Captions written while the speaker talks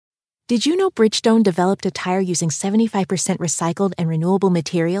Did you know Bridgestone developed a tire using 75% recycled and renewable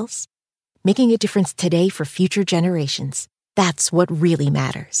materials? Making a difference today for future generations. That's what really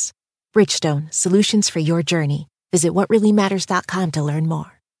matters. Bridgestone, solutions for your journey. Visit whatreallymatters.com to learn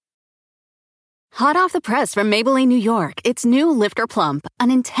more. Hot off the press from Maybelline, New York, it's new Lifter Plump,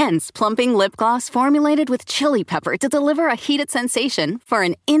 an intense plumping lip gloss formulated with chili pepper to deliver a heated sensation for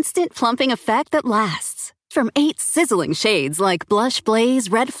an instant plumping effect that lasts. From 8 sizzling shades like Blush Blaze,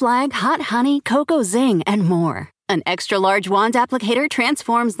 Red Flag, Hot Honey, Cocoa Zing, and more. An extra-large wand applicator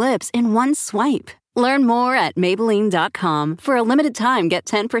transforms lips in one swipe. Learn more at Maybelline.com. For a limited time, get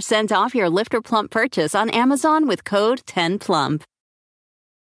 10% off your Lifter Plump purchase on Amazon with code 10PLUMP.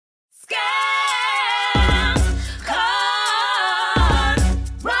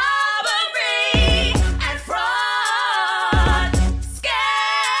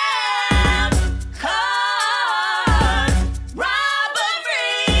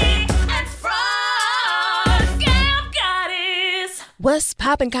 What's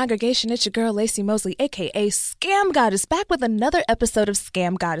poppin', congregation? It's your girl, Lacey Mosley, a.k.a. Scam Goddess, back with another episode of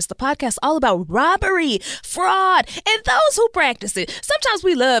Scam Goddess, the podcast all about robbery, fraud, and those who practice it. Sometimes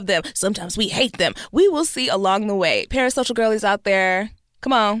we love them. Sometimes we hate them. We will see along the way. Parasocial girlies out there,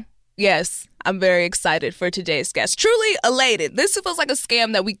 come on. Yes, I'm very excited for today's guest. Truly elated. This feels like a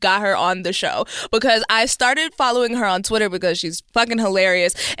scam that we got her on the show because I started following her on Twitter because she's fucking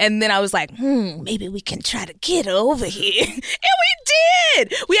hilarious. And then I was like, maybe we can try to get her over here. And we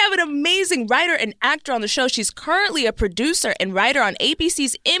did. We have an amazing writer and actor on the show. She's currently a producer and writer on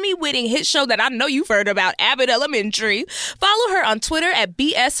ABC's Emmy-winning hit show that I know you've heard about, Abbott Elementary. Follow her on Twitter at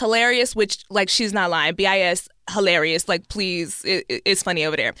BS Hilarious, which, like, she's not lying, BIS hilarious, like, please, it's funny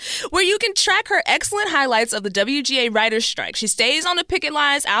over there, where you can track her excellent highlights of the WGA writers' strike. She stays on the picket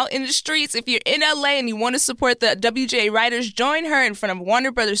lines out in the streets. If you're in LA and you want to support the WGA writers, join her in front of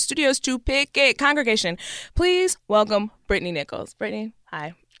Warner Brothers Studios to picket. Congregation, please welcome Brittani Nichols. Brittani,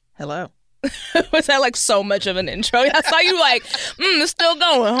 hi. Hello. Was that like so much of an intro? I saw you like, it's still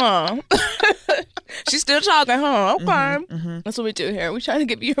going, huh? She's still talking, huh? Okay. Mm-hmm. That's what we do here. We try to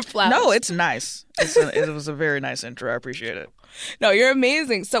give you your flowers. No, it's nice. It was a very nice intro. I appreciate it. No, you're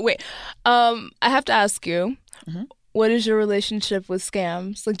amazing. So wait, I have to ask you, what is your relationship with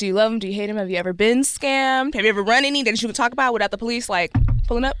scams? Like, do you love them? Do you hate them? Have you ever been scammed? Have you ever run any that you would talk about without the police like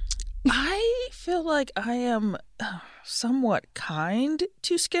pulling up? I feel like I am somewhat kind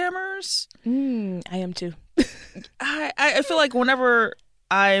to scammers. I am too. I feel like whenever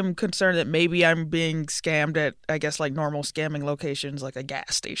I'm concerned that maybe I'm being scammed at, I guess, like normal scamming locations, like a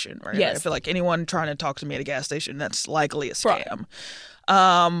gas station, right? Yes. I feel like anyone trying to talk to me at a gas station, that's likely a scam.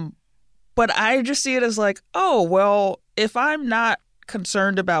 But I just see it as like, oh, well, if I'm not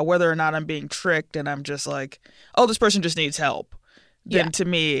concerned about whether or not I'm being tricked and I'm just like, oh, this person just needs help, then to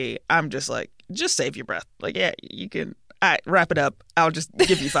me, I'm just like, just save your breath. Like, yeah, you can wrap it up. I'll just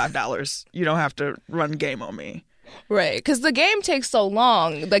give you $5. You don't have to run game on me. Right, because the game takes so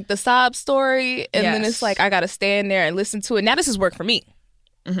long, like the sob story, and then it's like I got to stand there and listen to it. Now this is work for me.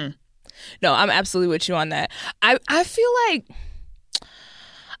 Mm-hmm. No, I'm absolutely with you on that. I feel like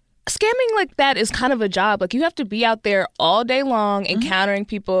scamming like that is kind of a job. Like, you have to be out there all day long encountering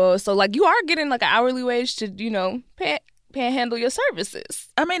people. So, like, you are getting like an hourly wage to, panhandle your services.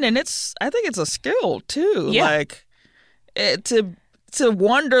 I mean, and I think it's a skill too. Yeah. Like, to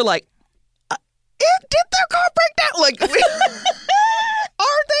wonder, like, did their car break down? Like,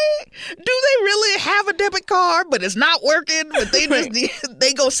 do they really have a debit card, but it's not working, but they just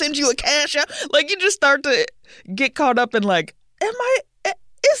they go send you a cash out? Like, you just start to get caught up in like,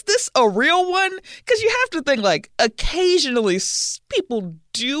 is this a real one? Because you have to think, like, occasionally people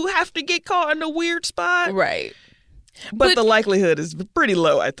do have to get caught in a weird spot. Right. But the likelihood is pretty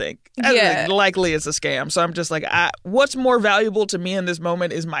low, I think. I think likely it's a scam. So I'm just like, what's more valuable to me in this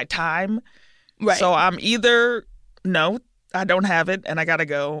moment is my time. Right. So I'm either, no, I don't have it and I got to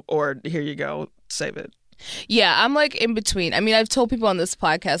go, or here you go, save it. Yeah, I'm like in between. I mean, I've told people on this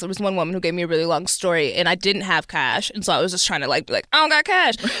podcast, there was one woman who gave me a really long story and I didn't have cash. And so I was just trying to like be like, I don't got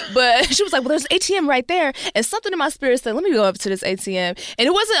cash. But she was like, well, there's an ATM right there. And something in my spirit said, let me go up to this ATM. And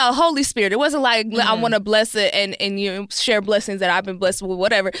it wasn't a Holy Spirit. It wasn't like, I want to bless it and you share blessings that I've been blessed with,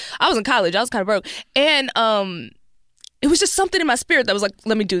 whatever. I was in college. I was kind of broke. And, it was just something in my spirit that was like,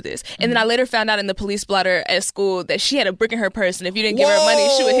 let me do this. And then I later found out in the police blotter at school that she had a brick in her purse. And if you didn't give her money,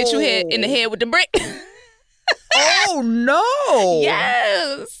 she would hit you in the head with the brick. Oh, no.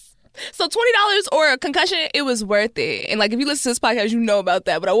 Yes. So $20 or a concussion, it was worth it. And like, if you listen to this podcast, you know about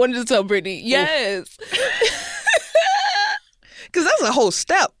that. But I wanted to tell Brittani, yes. Because that's a whole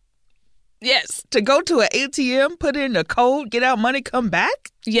step. Yes. To go to an ATM, put in a code, get out money, come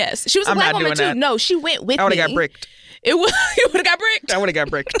back? Yes. She was a black woman, too. That. No, she went with me. I would have got bricked. You would have got bricked? I would have got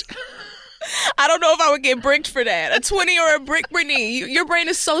bricked. I don't know if I would get bricked for that. A 20 or a brick, Brittany. Your brain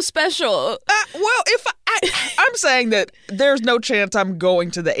is so special. Well, if I'm saying that there's no chance I'm going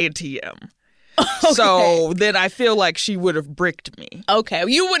to the ATM. Okay. So then I feel like she would have bricked me. Okay.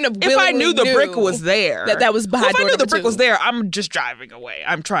 You wouldn't have if I knew the brick was there. That was behind door If I knew the brick 2. was there, I'm just driving away.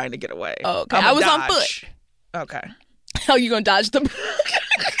 I'm trying to get away. Okay. I was on foot. Okay. How you going to dodge the brick?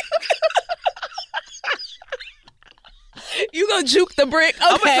 You going to juke the brick?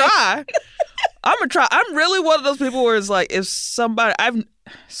 Okay. I'm going to try. I'm really one of those people where it's like, if somebody, I'm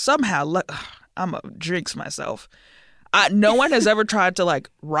going to jinx myself. No one has ever tried to like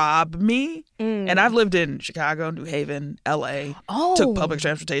rob me. And I've lived in Chicago, New Haven, LA. Took public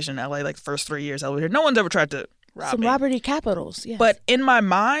transportation in LA like the first 3 years I was here. No one's ever tried to rob me. Some robbery capitals, yes. But in my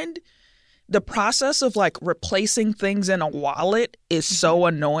mind, the process of like replacing things in a wallet is so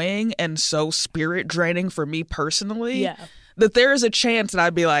annoying and so spirit draining for me personally that there is a chance that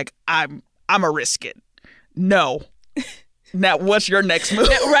I'd be like, I'm a risk it. No. Now, what's your next move?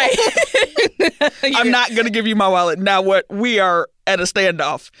 Right. I'm not going to give you my wallet. Now, we are at a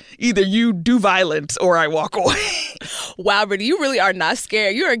standoff. Either you do violence or I walk away. Wow, Brittany, you really are not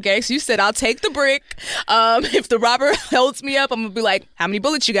scared. You're a gangster. You said, I'll take the brick. If the robber holds me up, I'm going to be like, how many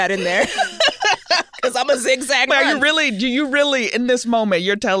bullets you got in there? Because I'm a zigzag run. Do you really, in this moment,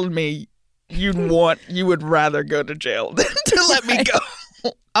 you're telling me you would rather go to jail than to let me go?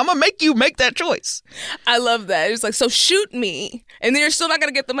 I'm going to make you make that choice. I love that. It's like, so shoot me. And then you're still not going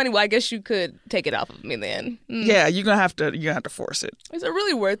to get the money. Well, I guess you could take it off of me then. Yeah, you're going to have to force it. Is it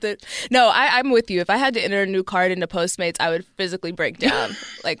really worth it? No, I'm with you. If I had to enter a new card into Postmates, I would physically break down.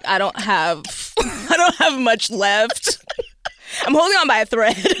 Like, I don't have much left. I'm holding on by a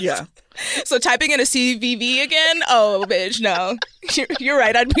thread. Yeah. So typing in a CVV again? Oh, bitch, no. You're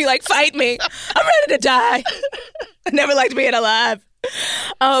right. I'd be like, fight me. I'm ready to die. I never liked being alive.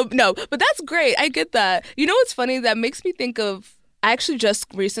 No, but that's great. I get that. You know what's funny? That makes me think of, I actually just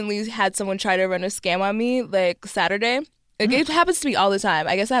recently had someone try to run a scam on me, like Saturday. Like, it happens to me all the time.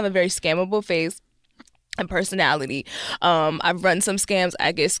 I guess I have a very scammable face and personality. I've run some scams.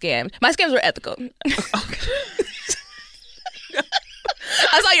 I get scammed. My scams were ethical.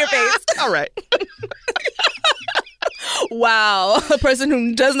 I saw your face. All right. Wow, a person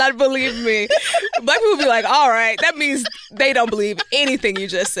who does not believe me. Black people be like, all right, that means they don't believe anything you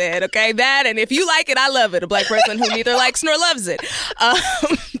just said, okay? That, and if you like it, I love it. A black person who neither likes nor loves it.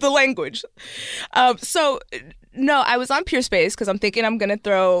 The language. So, no, I was on Pure Space because I'm thinking I'm going to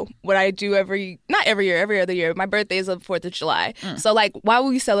throw what I do every other year. My birthday is the 4th of July. So, like, why would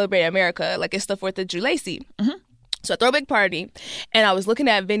we celebrate America? Like, it's the 4th of July. Mm-hmm. So I throw a big party, and I was looking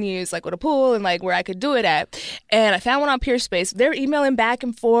at venues like with a pool and like where I could do it at, and I found one on Pure Space. They're emailing back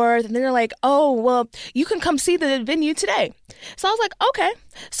and forth, and then they're like, "Oh, well, you can come see the venue today." So I was like, "Okay."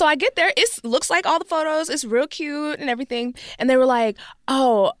 So I get there. It looks like all the photos. It's real cute and everything. And they were like,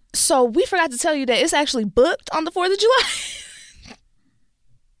 "Oh, so we forgot to tell you that it's actually booked on the 4th of July."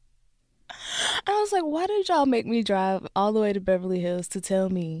 I was like, "Why did y'all make me drive all the way to Beverly Hills to tell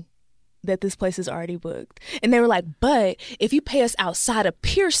me that this place is already booked?" And they were like, "But if you pay us outside of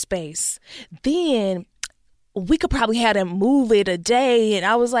Pure Space, then we could probably have them move it a day." And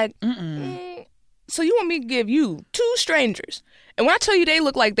I was like, so you want me to give you 2 strangers? And when I tell you they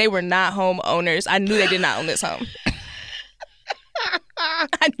look like they were not homeowners, I knew they did not own this home.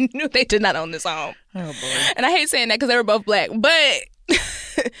 I knew they did not own this home. Oh, boy. And I hate saying that because they were both black, but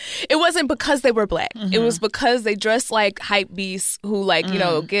it wasn't because they were black. It was because they dressed like hype beasts who, like, you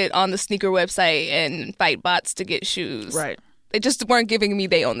know, get on the sneaker website and fight bots to get shoes. Right. They just weren't giving me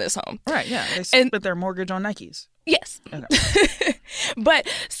they own this home. Right, yeah. They spent their mortgage on Nikes. Yes. Okay. But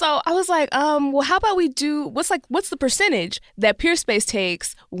so I was like, well, how about we do, what's the percentage that Pure Space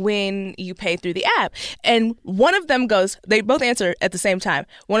takes when you pay through the app? And one of them goes, they both answer at the same time.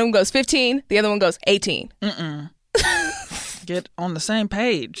 One of them goes 15, the other one goes 18. Get on the same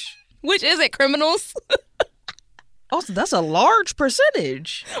page. Which is it, criminals? Also, that's a large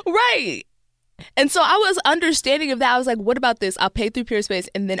percentage. Right. And so I was understanding of that. I was like, what about this? I'll pay through Pure Space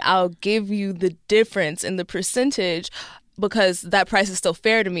and then I'll give you the difference in the percentage because that price is still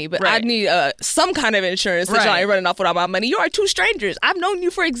fair to me. But I need some kind of insurance that y'all ain't running off with all my money. You are 2 strangers. I've known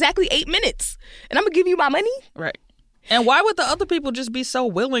you for exactly 8 minutes and I'm going to give you my money? Right. And why would the other people just be so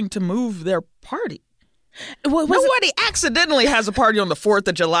willing to move their party? Nobody accidentally has a party on the 4th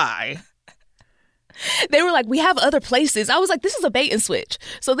of July. They were like, we have other places. I was like, this is a bait and switch.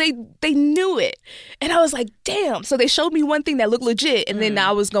 So they knew it. And I was like, damn. So they showed me one thing that looked legit, and then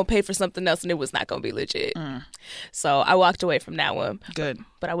I was going to pay for something else, and it was not going to be legit. So I walked away from that one. Good.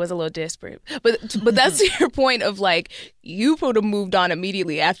 But I was a little desperate. But that's your point of like, you would have moved on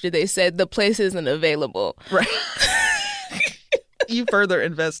immediately after they said the place isn't available. Right. You further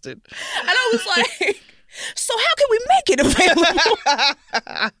invested. And I was like, so how can we make it available?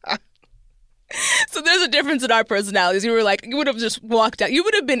 So there's a difference in our personalities. You were like, you would have just walked out. You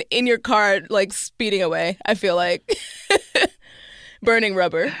would have been in your car, like, speeding away, I feel like. Burning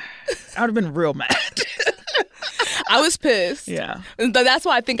rubber. I would have been real mad. I was pissed. Yeah. And that's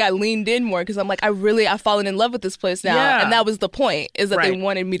why I think I leaned in more, because I'm like, I've fallen in love with this place now. Yeah. And that was the point, is that Right. they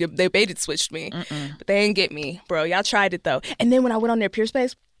wanted me to, they baited switched me. But they didn't get me, bro. Y'all tried it, though. And then when I went on their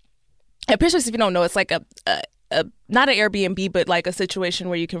Peerspace, at Peerspace, if you don't know, it's like a not an Airbnb, but like a situation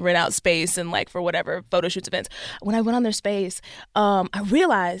where you can rent out space and like for whatever photo shoots, events. When I went on their space, I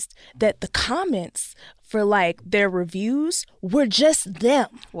realized that the comments for like their reviews were just them.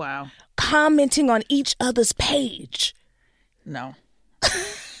 Wow. Commenting on each other's page. No.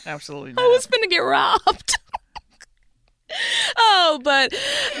 Absolutely not. I was finna get robbed. Oh, but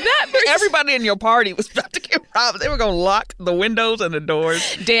everybody in your party was about to get robbed. They were going to lock the windows and the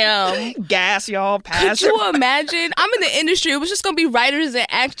doors. Damn. Gas y'all past. Could you imagine? I'm in the industry. It was just going to be writers and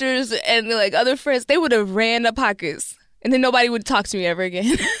actors and like other friends. They would have ran the pockets. And then nobody would talk to me ever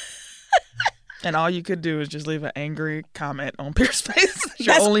again. And all you could do is just leave an angry comment on Peerspace.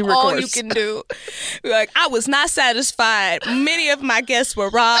 That's only recourse. all you can do. Like, I was not satisfied. Many of my guests were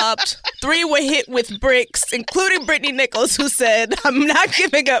robbed. 3 were hit with bricks, including Brittani Nichols, who said, I'm not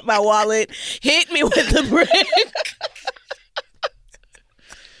giving up my wallet. Hit me with the brick.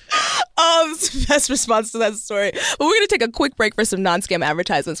 It's the best response to that story. But we're going to take a quick break for some non-scam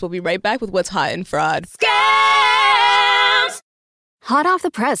advertisements. We'll be right back with What's Hot in Fraud. Scams! Hot off the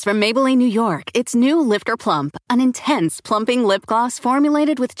press from Maybelline, New York, it's new Lifter Plump, an intense plumping lip gloss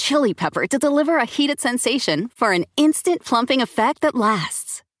formulated with chili pepper to deliver a heated sensation for an instant plumping effect that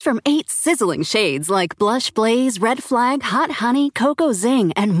lasts. From 8 sizzling shades like Blush Blaze, Red Flag, Hot Honey, Cocoa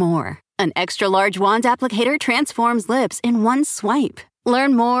Zing, and more. An extra-large wand applicator transforms lips in one swipe.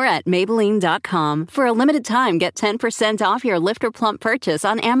 Learn more at Maybelline.com. For a limited time, get 10% off your Lifter Plump purchase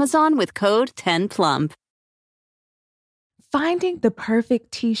on Amazon with code 10PLUMP. Finding the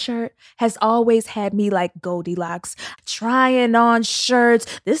perfect t-shirt has always had me like Goldilocks, trying on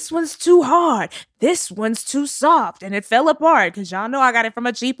shirts. This one's too hard. This one's too soft. And it fell apart because y'all know I got it from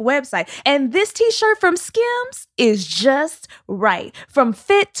a cheap website. And this t-shirt from Skims is just right. From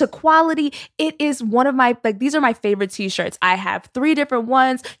fit to quality, it is one of my, like, these are my favorite t-shirts. I have 3 different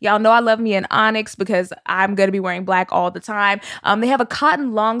ones. Y'all know I love me an onyx because I'm going to be wearing black all the time. They have a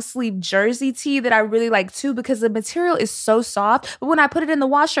cotton long sleeve jersey tee that I really like too because the material is so soft. But when I put it in the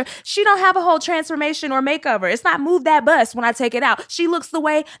washer, she don't have a whole transformation or makeover. It's not move that bust when I take it out. She looks the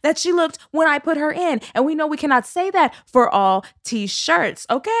way that she looked when I put her in. And we know we cannot say that for all t-shirts,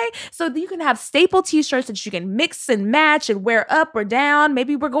 okay? So you can have staple t-shirts that you can mix and match and wear up or down.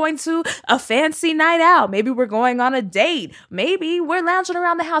 Maybe we're going to a fancy night out. Maybe we're going on a date. Maybe we're lounging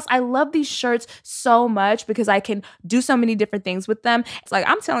around the house. I love these shirts so much because I can do so many different things with them. It's like,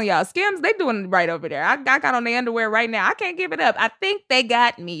 I'm telling y'all, Skims, they doing it right over there. I got on the underwear right now. I can't give it up. I think they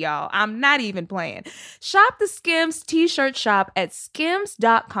got me, y'all. I'm not even playing. Shop the Skims t-shirt shop at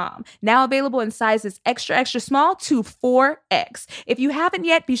skims.com. Now available in sizes extra, extra small to 4X. If you haven't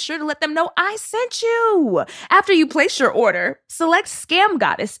yet, be sure to let them know I sent you. After you place your order, select Scam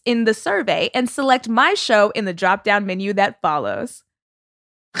Goddess in the survey and select my show in the drop-down menu that follows.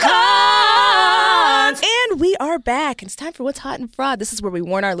 Cons! And we are back. It's time for What's Hot in Fraud. This is where we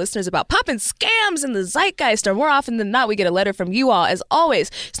warn our listeners about popping scams in the zeitgeist, or more often than not, we get a letter from you all. As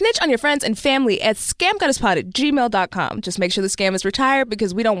always, snitch on your friends and family at scamgoddesspod@gmail.com. Just make sure the scam is retired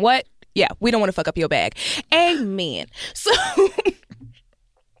because we don't what? Yeah, we don't want to fuck up your bag. Amen. So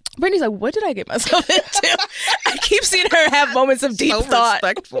Brittany's like, what did I get myself into? I keep seeing her have moments of deep thought.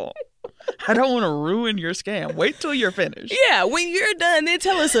 Respectful. I don't want to ruin your scam. Wait till you're finished. Yeah, when you're done, then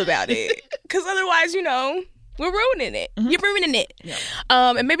tell us about it. Because otherwise, you know, we're ruining it. Mm-hmm. You're ruining it. Yeah.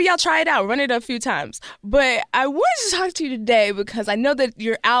 And maybe y'all try it out. Run it a few times. But I wanted to talk to you today because I know that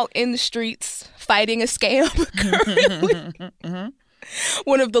you're out in the streets fighting a scam currently. Mm-hmm.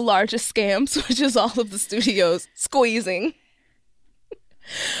 One of the largest scams, which is all of the studios squeezing.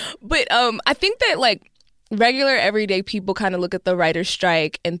 But I think that, like, regular everyday people kind of look at the writer's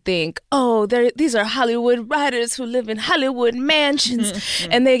strike and think, oh, these are Hollywood writers who live in Hollywood mansions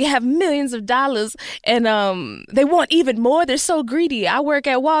and they have millions of dollars and they want even more. They're so greedy. I work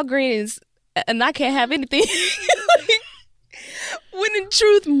at Walgreens and I can't have anything. When in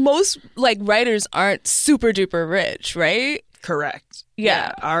truth, most like writers aren't super duper rich, right? Correct.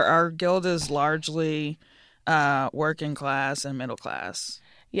 Yeah. Our guild is largely working class and middle class.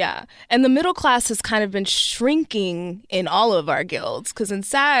 Yeah. And the middle class has kind of been shrinking in all of our guilds because in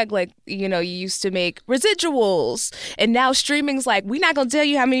SAG, like, you know, you used to make residuals and now streaming's like, we're not going to tell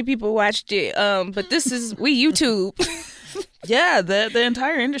you how many people watched it, but this is, we YouTube. Yeah, the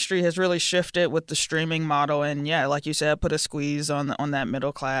entire industry has really shifted with the streaming model. And yeah, like you said, put a squeeze on that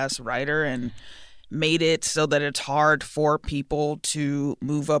middle class writer and made it so that it's hard for people to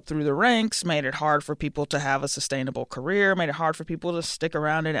move up through the ranks, made it hard for people to have a sustainable career, made it hard for people to stick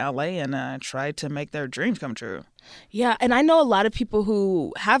around in LA and try to make their dreams come true. Yeah, and I know a lot of people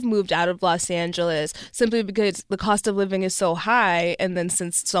who have moved out of Los Angeles simply because the cost of living is so high. And then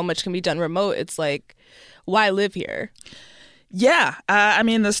since so much can be done remote, it's like, why live here? Yeah. I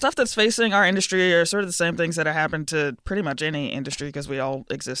mean, the stuff that's facing our industry are sort of the same things that have happened to pretty much any industry because we all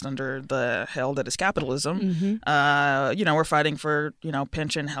exist under the hell that is capitalism. Mm-hmm. You know, we're fighting for, you know,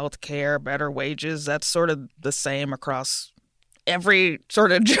 pension, health care, better wages. That's sort of the same across every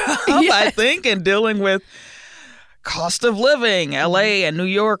sort of job, yes. I think, and dealing with cost of living. LA and New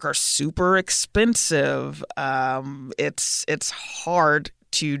York are super expensive. It's hard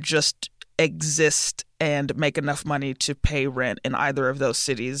to just exist and make enough money to pay rent in either of those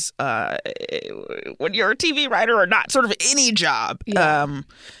cities when you're a TV writer or not, sort of any job. Yeah.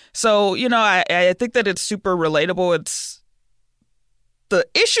 So, you know, I think that it's super relatable. It's the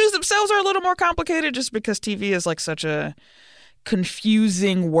issues themselves are a little more complicated just because TV is like such a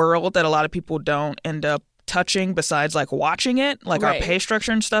confusing world that a lot of people don't end up touching besides like watching it. Like right. Our pay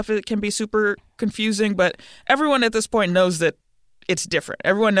structure and stuff, it can be super confusing, but everyone at this point knows that it's different.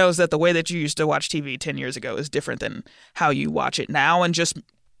 Everyone knows that the way that you used to watch TV 10 years ago is different than how you watch it now. And just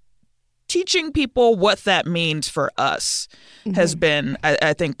teaching people what that means for us mm-hmm. has been,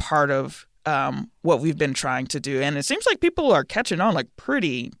 I think, part of what we've been trying to do. And it seems like people are catching on like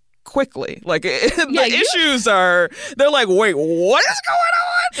pretty quickly. Like issues are, they're like, wait, what is going on?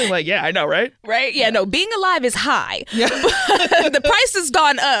 They're like, yeah, I know, right? Right? Yeah, no, being alive is high. Yeah. The price has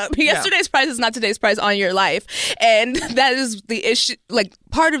gone up. Yesterday's price is not today's price on your life. And that is the issue, like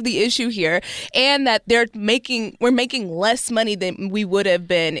part of the issue here. And that we're making less money than we would have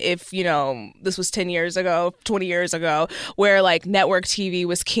been if, you know, this was 10 years ago, 20 years ago, where like network TV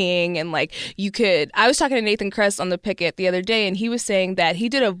was king. And like I was talking to Nathan Kress on the Picket the other day, and he was saying that he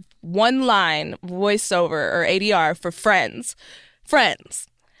did a one-line voiceover or ADR for Friends.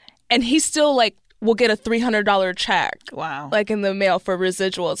 And he still like will get a $300 check. Wow. Like in the mail for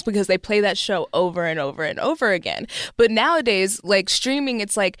residuals because they play that show over and over and over again. But nowadays, like streaming,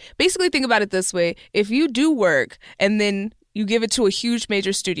 it's like basically think about it this way. If you do work and then you give it to a huge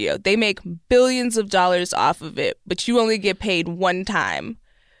major studio, they make billions of dollars off of it, but you only get paid one time.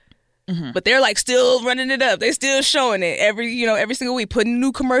 Mm-hmm. But they're like still running it up. They're still showing it every single week, putting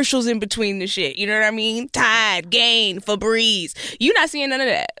new commercials in between the shit. You know what I mean? Tide, Gain, Febreze. You're not seeing none of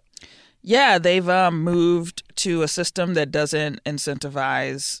that. Yeah, they've moved to a system that doesn't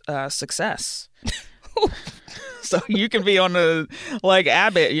incentivize success. So you can be on like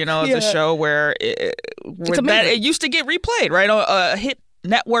Abbott, you know, it's a show where it used to get replayed, right? A hit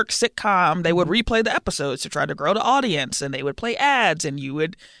network sitcom, they would replay the episodes to try to grow the audience, and they would play ads, and you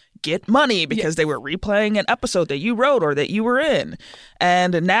would get money because they were replaying an episode that you wrote or that you were in.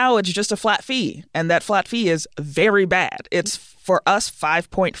 And now it's just a flat fee, and that flat fee is very bad. It's, for us,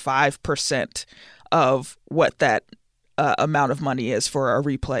 5.5% of what that amount of money is for a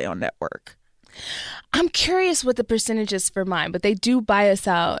replay on network. I'm curious what the percentage is for mine, but they do buy us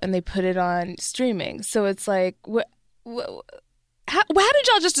out and they put it on streaming. So it's like, how did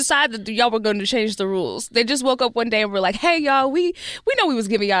y'all just decide that y'all were going to change the rules? They just woke up one day and were like, hey, y'all, we know we was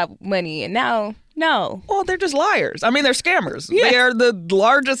giving y'all money, and now, no. Well, they're just liars. I mean, they're scammers. Yeah. They are the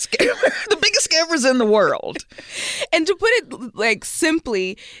largest the biggest scammers in the world. And to put it, like,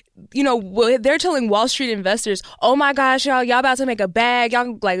 simply, you know, they're telling Wall Street investors, oh, my gosh, y'all about to make a bag.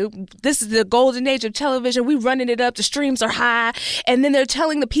 Y'all, like, this is the golden age of television. We running it up. The streams are high. And then they're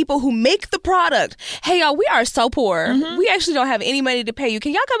telling the people who make the product, hey, y'all, we are so poor. Mm-hmm. We actually don't have any money to pay you.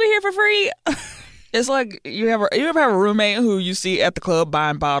 Can y'all come in here for free? It's like you ever have a roommate who you see at the club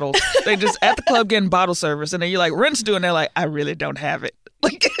buying bottles. They just at the club getting bottle service, and then you're like, rent's due, and they're like, I really don't have it.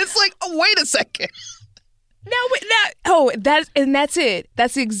 Like, it's like, oh, wait a second. That's it.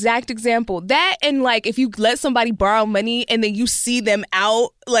 That's the exact example. That, and like if you let somebody borrow money and then you see them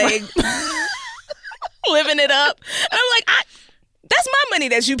out like living it up, and I'm like, That's my money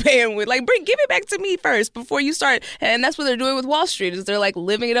that you paying with. Like, give it back to me first before you start. And that's what they're doing with Wall Street, is they're like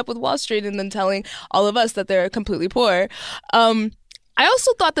living it up with Wall Street and then telling all of us that they're completely poor. I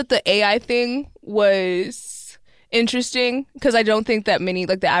also thought that the AI thing was interesting because I don't think that many,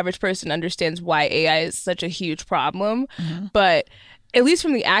 like the average person, understands why AI is such a huge problem. But at least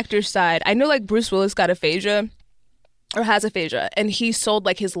from the actor's side, I know like Bruce Willis got aphasia. Or has aphasia, and he sold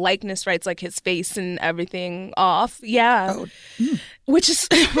like his likeness rights, like his face and everything off. Yeah, which is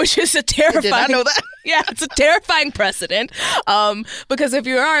a terrifying. Did I know that? Yeah, it's a terrifying precedent. Because if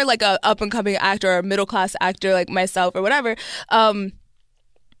you are like a up and coming actor or a middle class actor like myself or whatever,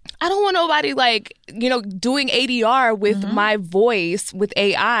 I don't want nobody like, doing ADR with my voice with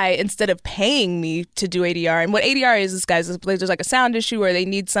AI instead of paying me to do ADR. And what ADR is guys, there's like a sound issue or they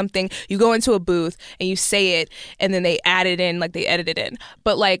need something. You go into a booth and you say it and then they add it in, like they edit it in.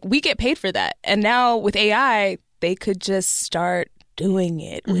 But like we get paid for that. And now with AI, they could just start doing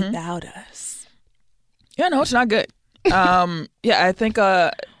it without us. Yeah, no, it's not good. I think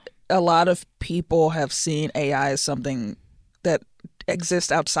a lot of people have seen AI as something that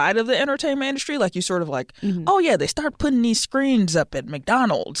exist outside of the entertainment industry. Like you sort of like, oh yeah, they start putting these screens up at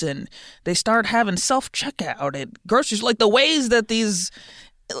McDonald's and they start having self-checkout at groceries. Like the ways that these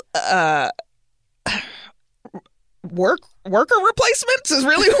worker replacements is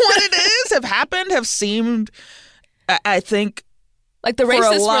really what it is have happened, have seemed, I think, like the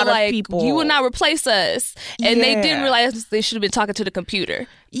racists were like, people, you will not replace us. And they didn't realize they should have been talking to the computer.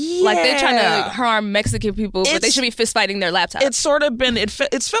 Yeah. Like they're trying to harm Mexican people, but they should be fist fighting their laptops. It's sort of been,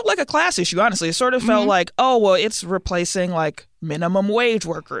 it's felt like a class issue, honestly. It sort of felt like, oh, well, it's replacing like minimum wage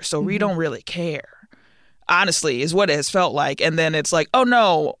workers, so we don't really care. Honestly, is what it has felt like. And then it's like, oh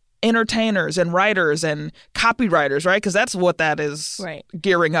no, entertainers and writers and copywriters, right? Because that's what that is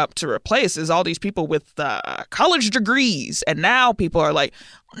gearing up to replace, is all these people with college degrees. And now people are like,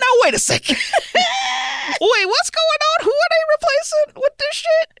 no, wait a second. Wait, what's going on? Who are they replacing with this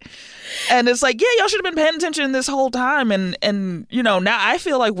shit? And it's like, yeah, y'all should have been paying attention this whole time. And now I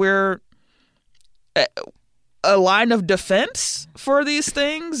feel like we're a line of defense for these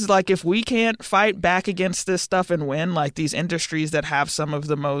things. Like if we can't fight back against this stuff and win, like these industries that have some of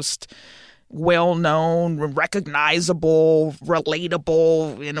the most well-known, recognizable,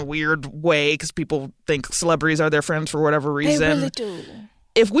 relatable in a weird way, because people think celebrities are their friends for whatever reason. They really do.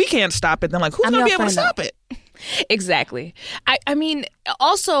 If we can't stop it, then like who's going to be able to stop it? Exactly. I mean,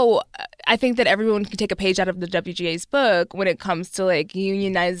 also, I think that everyone can take a page out of the WGA's book when it comes to like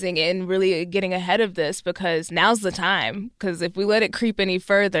unionizing and really getting ahead of this, because now's the time. Because if we let it creep any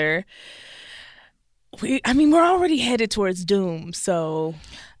further, we're already headed towards doom. So,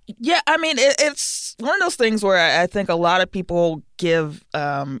 yeah, I mean, it's one of those things where I think a lot of people give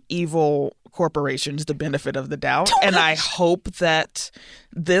evil corporations the benefit of the doubt. And I hope that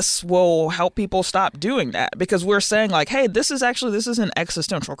this will help people stop doing that, because we're saying like, hey, this is an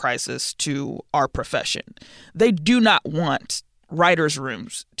existential crisis to our profession. They do not want writers'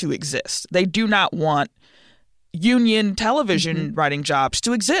 rooms to exist. They do not want union television writing jobs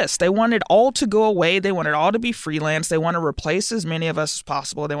to exist. They want it all to go away. They want it all to be freelance. They want to replace as many of us as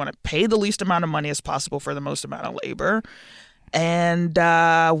possible. They want to pay the least amount of money as possible for the most amount of labor. And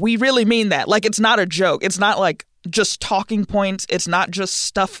we really mean that. Like, it's not a joke. It's not like just talking points. It's not just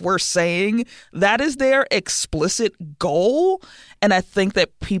stuff we're saying. That is their explicit goal. And I think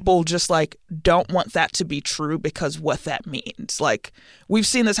that people just like don't want that to be true, because what that means. Like, we've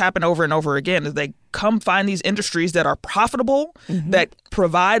seen this happen over and over again. They come find these industries that are profitable, that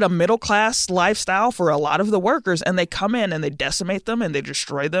provide a middle class lifestyle for a lot of the workers, and they come in and they decimate them and they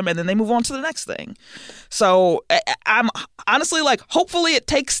destroy them, and then they move on to the next thing. So I'm honestly like, hopefully it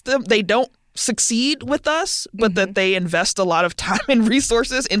takes them, they don't succeed with us, but that they invest a lot of time and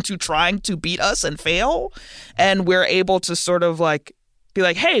resources into trying to beat us and fail, and we're able to sort of like be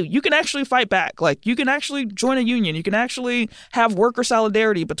like, hey, you can actually fight back. Like, you can actually join a union. You can actually have worker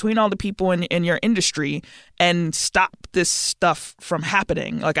solidarity between all the people in your industry and stop this stuff from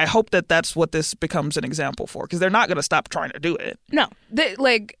happening. Like, I hope that that's what this becomes an example for, because they're not going to stop trying to do it. No,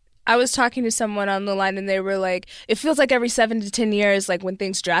 I was talking to someone on the line and they were like, it feels like every 7 to 10 years, like when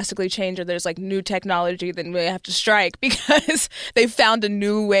things drastically change or there's like new technology, then we have to strike because they found a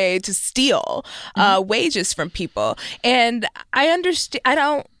new way to steal wages from people. And I understand.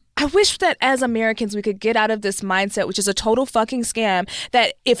 I wish that as Americans, we could get out of this mindset, which is a total fucking scam,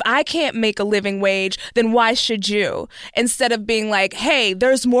 that if I can't make a living wage, then why should you? Instead of being like, hey,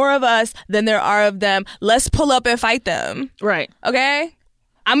 there's more of us than there are of them. Let's pull up and fight them. Right. Okay?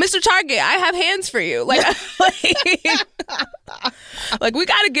 I'm Mr. Target. I have hands for you. Like we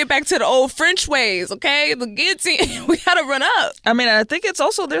got to get back to the old French ways, okay? The guillotine, we got to run up. I mean, I think it's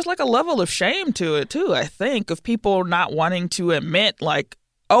also, there's like a level of shame to it, too, I think, of people not wanting to admit, like,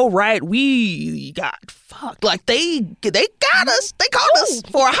 oh, right, we got fucked. Like, they got us. They caught us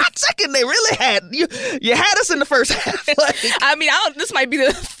for a hot second. They really had. You had us in the first half. Like, I mean, this might be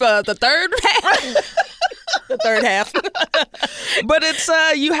the third half. The third half. But it's,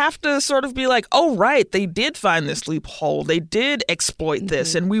 you have to sort of be like, oh, right, they did find this loophole. They did exploit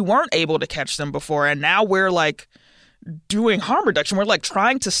this, and we weren't able to catch them before. And now we're, like, doing harm reduction. We're like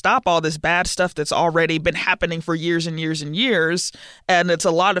trying to stop all this bad stuff that's already been happening for years and years and years. And it's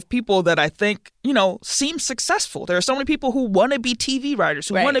a lot of people that I think, seem successful. There are so many people who want to be TV writers,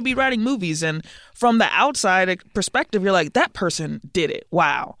 who want to be writing movies. And from the outside perspective, you're like, that person did it.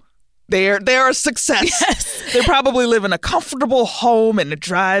 Wow. They're a success. Yes. They probably live in a comfortable home and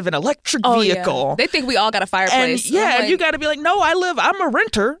drive an electric vehicle. Yeah. They think we all got a fireplace. And and you got to be like, no, I'm a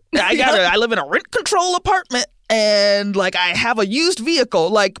renter. I live in a rent control apartment. And, like, I have a used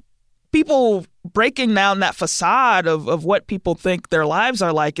vehicle. Like, people breaking down that facade of what people think their lives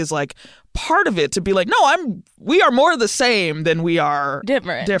are like is, like, part of it to be like, no, we are more the same than we are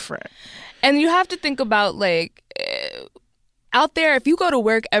different. And you have to think about, like, out there, if you go to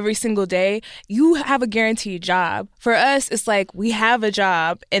work every single day, you have a guaranteed job. For us, it's like we have a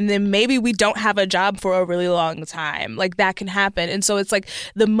job and then maybe we don't have a job for a really long time. Like that can happen. And so it's like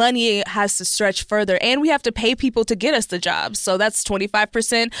the money has to stretch further and we have to pay people to get us the jobs. So that's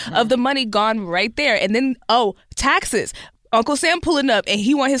 25% of the money gone right there. And then, taxes. Uncle Sam pulling up and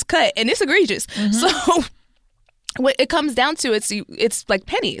he want his cut and it's egregious. Mm-hmm. So what it comes down to, it's like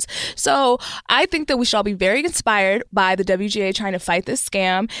pennies. So I think that we should all be very inspired by the WGA trying to fight this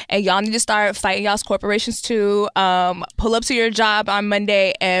scam, and y'all need to start fighting y'all's corporations too. Pull up to your job on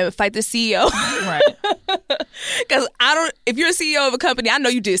Monday and fight the CEO. Right. Because if you're a CEO of a company, I know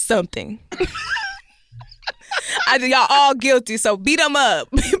you did something. Y'all all guilty, so beat them up.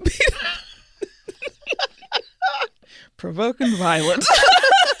 Provoking violence.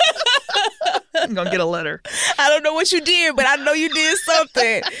 I'm going to get a letter. I don't know what you did, but I know you did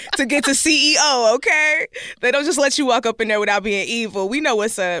something to get to CEO, okay? They don't just let you walk up in there without being evil. We know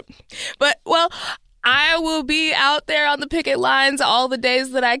what's up. But, I will be out there on the picket lines all the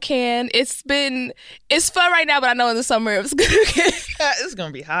days that I can. It's fun right now, but I know in the summer it's going to get... It's going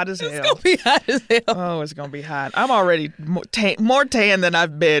to be hot as hell. It's going to be hot as hell. Oh, it's going to be hot. I'm already more tan than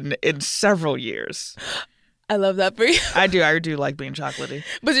I've been in several years. I love that for you. I do like being chocolatey.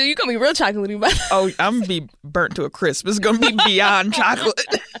 But you're going to be real chocolatey. I'm going to be burnt to a crisp. It's going to be beyond chocolate.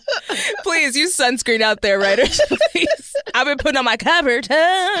 Please, use sunscreen out there, writers. Please. I've been putting on my copper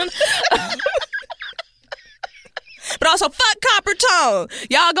tone. But also, fuck copper tone.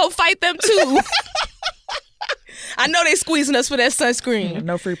 Y'all go fight them too. I know they squeezing us for that sunscreen.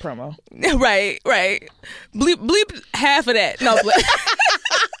 No free promo. Right. Bleep half of that. No,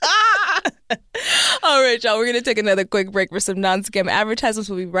 all right, y'all. We're going to take another quick break for some non-scam advertisements.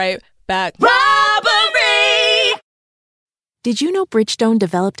 We'll be right back. Robbery! Did you know Bridgestone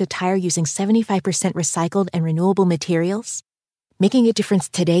developed a tire using 75% recycled and renewable materials? Making a difference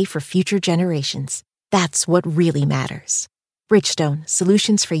today for future generations. That's what really matters. Bridgestone,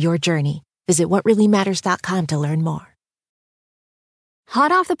 solutions for your journey. Visit whatreallymatters.com to learn more.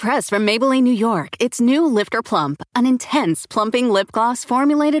 Hot off the press from Maybelline, New York, it's new Lifter Plump, an intense plumping lip gloss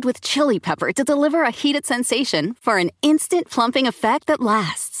formulated with chili pepper to deliver a heated sensation for an instant plumping effect that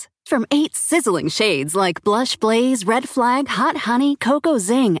lasts. From 8 sizzling shades like Blush Blaze, Red Flag, Hot Honey, Cocoa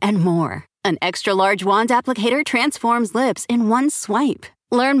Zing, and more. An extra-large wand applicator transforms lips in one swipe.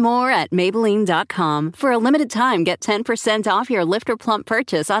 Learn more at Maybelline.com. For a limited time, get 10% off your Lifter Plump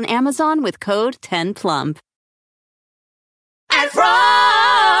purchase on Amazon with code 10PLUMP. And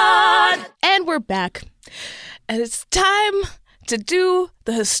fraud! And we're back. And it's time to do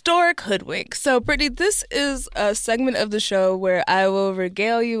the historic hoodwink. So, Brittany, this is a segment of the show where I will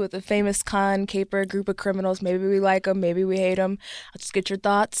regale you with a famous con, caper, group of criminals. Maybe we like them, maybe we hate them. I'll just get your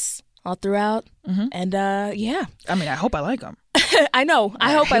thoughts all throughout. Mm-hmm. And, yeah. I mean, I hope I like them. I know.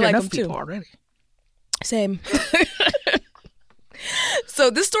 I hope I like them, too. Already. Same. So,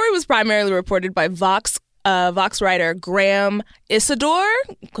 this story was primarily reported by Vox writer Graham Isidore,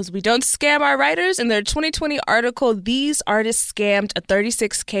 because we don't scam our writers. In their 2020 article, these artists scammed a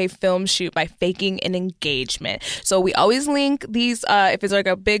 $36K film shoot by faking an engagement. So we always link these, if it's like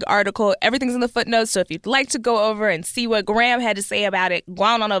a big article, everything's in the footnotes. So if you'd like to go over and see what Graham had to say about it, go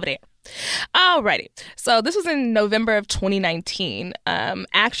on over there. Alrighty. So this was in November of 2019.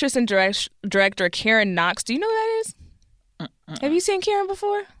 Actress and director Karen Knox. Do you know who that is? Have you seen Karen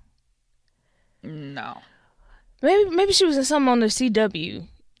before? No. Maybe she was in something on the CW.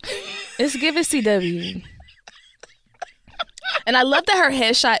 Let's give it CW. And I love that her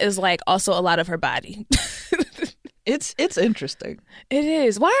headshot is like also a lot of her body. It's interesting. It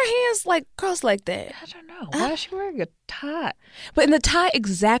is. Why are her hands like crossed like that? I don't know. Why is she wearing a tie? But the tie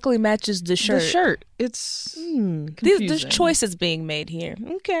exactly matches the shirt. The shirt. It's confusing. There's choices being made here.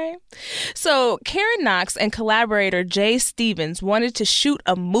 Okay. So Karen Knox and collaborator Jay Stevens wanted to shoot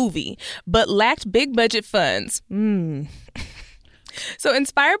a movie, but lacked big budget funds. So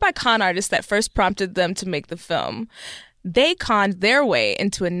inspired by con artists that first prompted them to make the film, they conned their way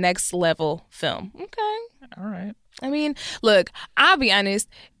into a next level film. Okay. All right. I mean, look, I'll be honest.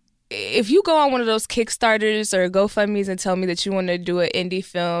 If you go on one of those Kickstarters or GoFundMes and tell me that you want to do an indie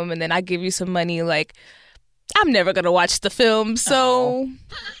film and then I give you some money, like, I'm never going to watch the film. So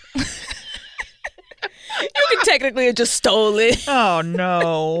you can technically have just stole it. Oh,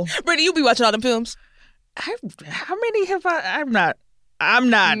 no. Brittany, you be watching all the films? How many have I'm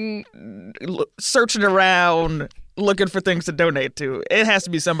not searching around looking for things to donate to. It has to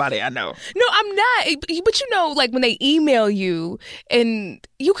be somebody I know. No, I'm not. But you know, like when they email you, and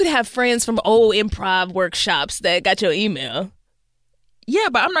you could have friends from old improv workshops that got your email. Yeah,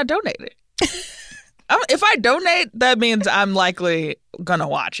 but I'm not donating. If I donate, that means I'm likely gonna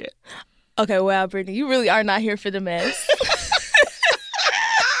watch it. Okay, well, Brittany, you really are not here for the mess.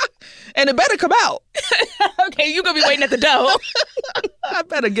 And it better come out. Okay, you're going to be waiting at the door. I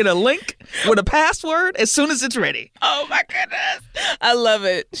better get a link with a password as soon as it's ready. Oh, my goodness. I love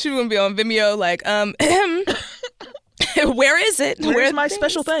it. She's going to be on Vimeo like, where is it? Where's my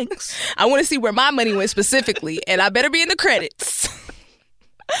special thanks? I want to see where my money went specifically, and I better be in the credits.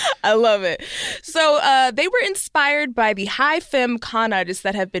 I love it. So they were inspired by the high femme con artists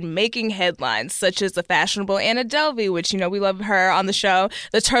that have been making headlines, such as the fashionable Anna Delvey, which, you know, we love her on the show,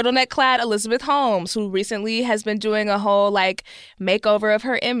 the turtleneck-clad Elizabeth Holmes, who recently has been doing a whole, like, makeover of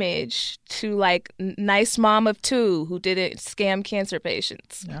her image, to, like, nice mom of two who didn't scam cancer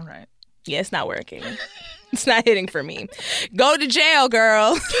patients. All right. Yeah, it's not working. It's not hitting for me. Go to jail,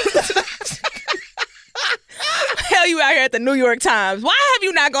 girl. Hell, you out here at the New York Times. Why have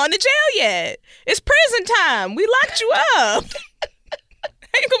you not gone to jail yet? It's prison time. We locked you up.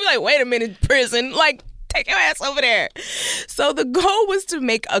 I ain't gonna be like, wait a minute, prison. Like, take your ass over there. So the goal was to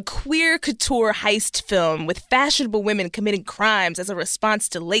make a queer couture heist film with fashionable women committing crimes as a response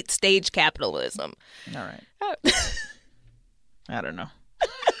to late-stage capitalism. All right. I don't know.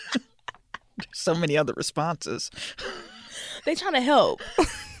 There's so many other responses. They trying to help.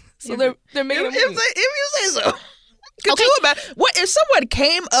 So they're making a movie. If you say so. Could you imagine? What if someone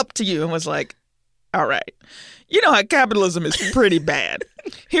came up to you and was like, all right, you know how capitalism is pretty bad.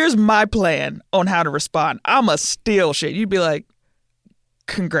 Here's my plan on how to respond. I'm a steal shit. You'd be like,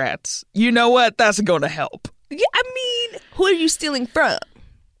 congrats. You know what? That's going to help. Yeah, I mean, who are you stealing from?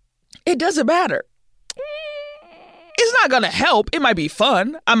 It doesn't matter. It's not going to help. It might be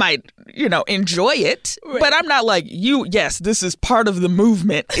fun. I might, enjoy it. Right. But I'm not like, yes, this is part of the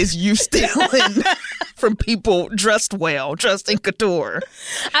movement, is you stealing from people dressed well, dressed in couture.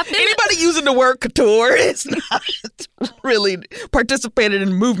 Anybody using the word couture is not really participated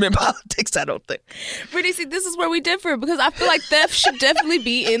in movement politics, I don't think. Brittany, see, this is where we differ, because I feel like theft should definitely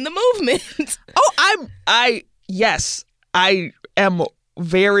be in the movement. Yes, I am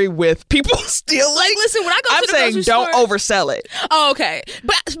very with people stealing. Like, listen, when I go to the grocery store, I'm saying don't oversell it. Oh, okay.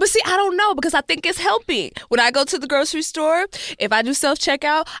 But see, I don't know, because I think it's helping. When I go to the grocery store, if I do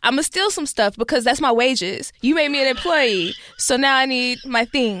self-checkout, I'm going to steal some stuff because that's my wages. You made me an employee, so now I need my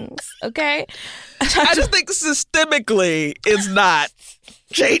things, okay? I just think systemically it's not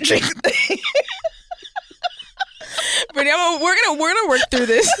changing things. Brittany, we're gonna work through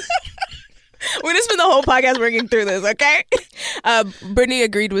this. We're going to spend the whole podcast working through this, okay? Brittany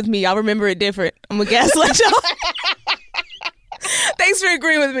agreed with me. I'll remember it different. I'm going to gaslight y'all. Thanks for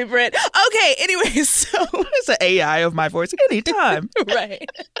agreeing with me, Britt. Okay, anyway, so... It's an AI of my voice. Anytime. Right.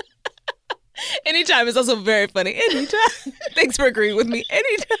 Anytime is also very funny. Anytime. Thanks for agreeing with me.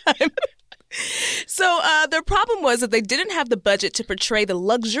 Anytime. So their problem was that they didn't have the budget to portray the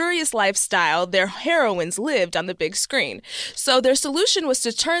luxurious lifestyle their heroines lived on the big screen. So their solution was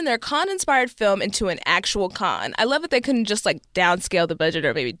to turn their con-inspired film into an actual con. I love that they couldn't just like downscale the budget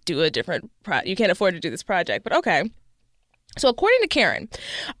or maybe do a different you can't afford to do this project, but okay. So according to Karen,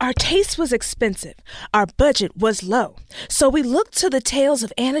 our taste was expensive. Our budget was low. So we looked to the tales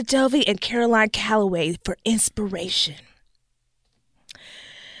of Anna Delvey and Caroline Calloway for inspiration.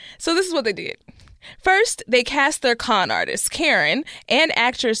 So this is what they did. First, they cast their con artist, Karen, and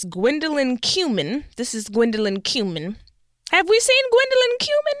actress Gwendolyn Cumin. This is Gwendolyn Cumin. Have we seen Gwendolyn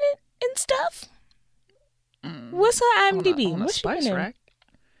Cumin and stuff? What's her IMDb? On a What's she spice been in? rack.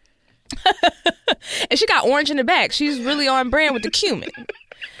 And she got orange in the back. She's really on brand with the cumin.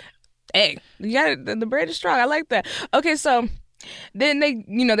 Hey, you got it. The bread is strong. I like that. Okay, so then they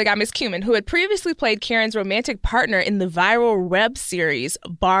got Miss Cumin, who had previously played Karen's romantic partner in the viral web series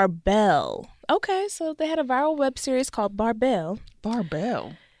Barbell. Okay, so they had a viral web series called Barbell.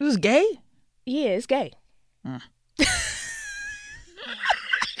 Barbell. This is gay? Yeah, it's gay. I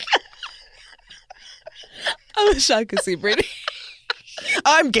wish I could see Brittany.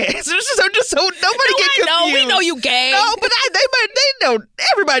 I'm gay. So nobody get confused. No, we know you gay. No, but they know.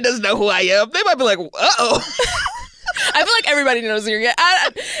 Everybody doesn't know who I am. They might be like, uh-oh. I feel like everybody knows you're gay.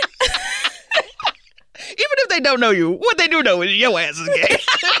 Even if they don't know you, what they do know is your ass is gay.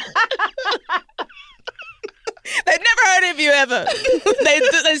 They've never heard of you ever.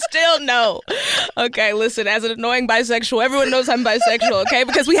 They still know. Okay, listen, as an annoying bisexual, everyone knows I'm bisexual, okay?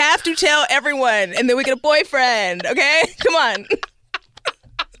 Because we have to tell everyone, and then we get a boyfriend, okay? Come on.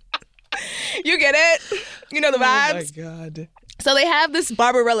 You get it? You know the vibes? Oh, my God. So they have this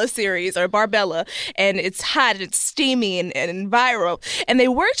Barbarella series, or Barbella, and it's hot, it's steamy, and viral. And they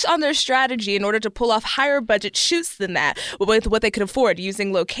worked on their strategy in order to pull off higher budget shoots than that with what they could afford,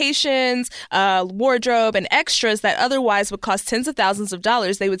 using locations, wardrobe, and extras that otherwise would cost tens of thousands of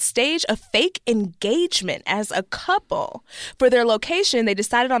dollars. They would stage a fake engagement as a couple. For their location, they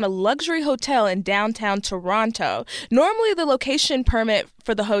decided on a luxury hotel in downtown Toronto. Normally, the location permit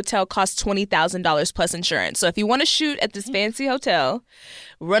for the hotel costs $20,000 plus insurance. So if you want to shoot at this fancy hotel,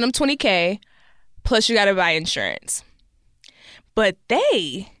 run them $20K, plus you got to buy insurance. But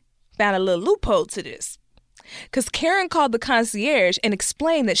they found a little loophole to this, because Karen called the concierge and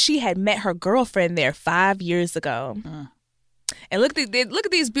explained that she had met her girlfriend there 5 years ago. And look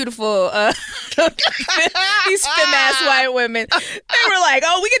at these beautiful, these femme-ass white women. They were like,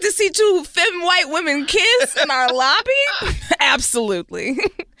 oh, we get to see two femme white women kiss in our lobby? Absolutely.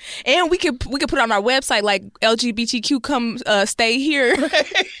 And we could put on our website, like, LGBTQ, come stay here.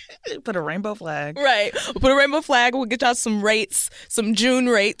 Put a rainbow flag. Right. We'll put a rainbow flag. We'll get y'all some rates, some June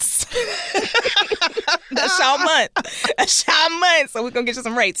rates. That's y'all month. So we're going to get you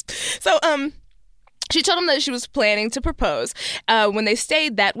some rates. So, she told him that she was planning to propose when they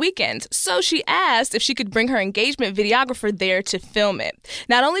stayed that weekend. So she asked if she could bring her engagement videographer there to film it.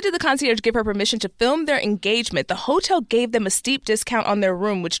 Not only did the concierge give her permission to film their engagement, the hotel gave them a steep discount on their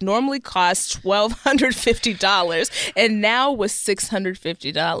room, which normally costs $1,250 and now was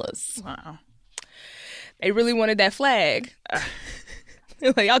 $650. Wow. They really wanted that flag.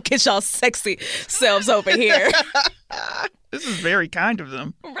 Like, I'll get y'all sexy selves over here. This is very kind of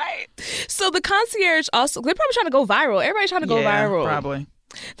them. Right. So the concierge also, they're probably trying to go viral. Everybody's trying to go viral. Probably.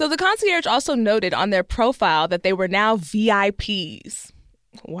 So the concierge also noted on their profile that they were now VIPs.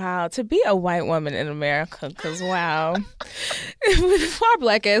 Wow, to be a white woman in America, because wow. If our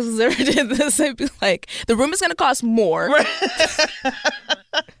black asses ever did this, they'd be like, the room is going to cost more.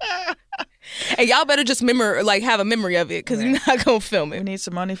 And y'all better just have a memory of it, because you're not going to film it. We need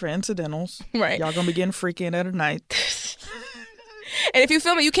some money for incidentals. Right. Y'all going to be getting freaky in there tonight. And if you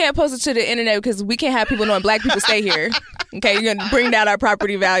film it, you can't post it to the internet, because we can't have people knowing black people stay here. Okay, you're going to bring down our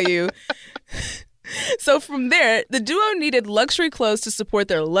property value. So from there, the duo needed luxury clothes to support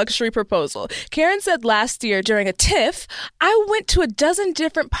their luxury proposal. Karen said last year during a TIFF, I went to a dozen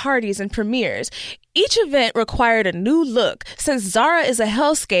different parties and premieres. Each event required a new look. Since Zara is a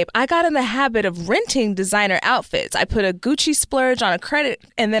hellscape, I got in the habit of renting designer outfits. I put a Gucci splurge on a credit,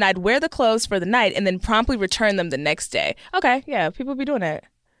 and then I'd wear the clothes for the night and then promptly return them the next day. Okay, yeah, people be doing that.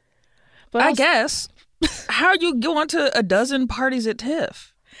 But I guess. How are you going to a dozen parties at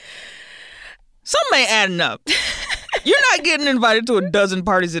TIFF? Something ain't adding up. You're not getting invited to a dozen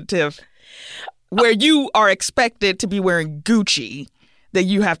parties at TIFF where you are expected to be wearing Gucci that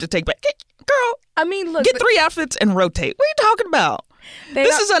you have to take back. Girl, I mean, look, get 3 outfits and rotate. What are you talking about?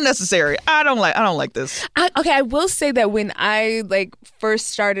 This is unnecessary. I don't like this. I will say that when I first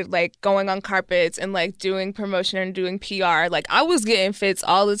started going on carpets and doing promotion and doing PR, I was getting fits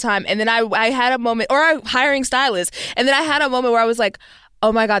all the time. And then I had a moment, or hiring stylists, and then I had a moment where I was like,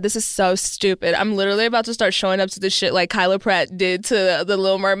 oh my God, this is so stupid. I'm literally about to start showing up to this shit like Kyla Pratt did to The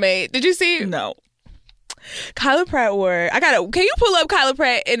Little Mermaid. Did you see? No. Kyla Pratt can you pull up Kyla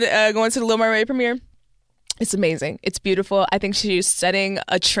Pratt and going to the Little Mermaid premiere? It's amazing. It's beautiful. I think she's setting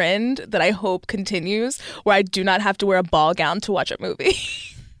a trend that I hope continues, where I do not have to wear a ball gown to watch a movie.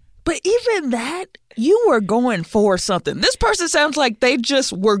 But even that, you were going for something. This person sounds like they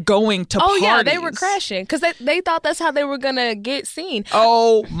just were going to parties. Oh, yeah, they were crashing because they thought that's how they were going to get seen.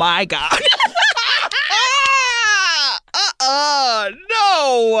 Oh, my God.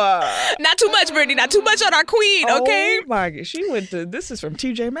 No. Not too much, Brittany. Not too much on our queen, okay? Oh my God. She went to, this is from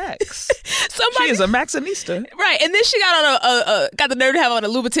TJ Maxx. Somebody, she is a Maxxinista. right, and then she got on got the nerve to have on a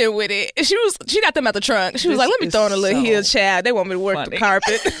Louboutin with it. And she got them out the trunk. She was like, let me throw on a little heel, child. They want me to work the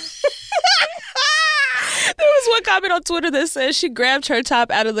carpet. There was one comment on Twitter that says she grabbed her top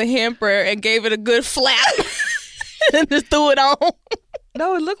out of the hamper and gave it a good flap and just threw it on.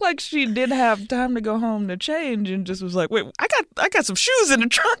 No, it looked like she didn't have time to go home to change and just was like, wait, I got some shoes in the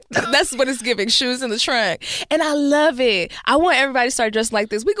trunk. That's what it's giving, shoes in the trunk. And I love it. I want everybody to start dressed like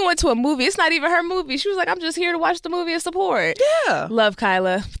this. We going to a movie. It's not even her movie. She was like, I'm just here to watch the movie and support. Yeah. Love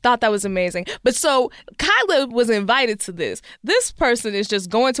Kyla. Thought that was amazing. But so Kyla was invited to this. This person is just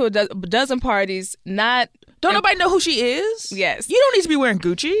going to a dozen parties, not... Don't nobody know who she is? Yes. You don't need to be wearing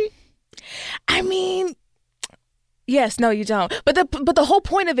Gucci. I mean... Yes, no, you don't. But the whole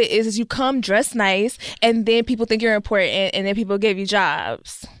point of it is you come dressed nice, and then people think you're important, and then people give you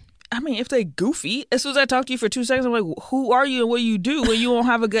jobs. I mean, if they goofy, as soon as I talk to you for 2 seconds, I'm like, who are you and what do you do? When you don't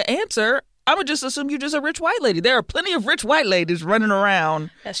have a good answer, I'm going to just assume you're just a rich white lady. There are plenty of rich white ladies running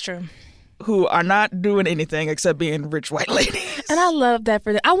around. That's true. Who are not doing anything except being rich white ladies. And I love that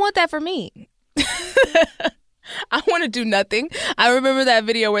for them. I want that for me. I want to do nothing. I remember that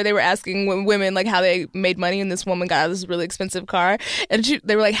video where they were asking women like how they made money, and this woman got this really expensive car, and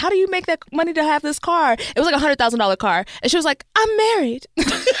they were like, "How do you make that money to have this car?" It was like $100,000 car, and she was like, "I'm married."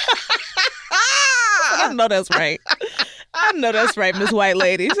 I know that's right. I know that's right, Miss White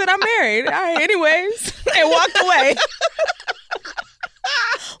Lady. She said, "I'm married." All right, anyways, and walked away.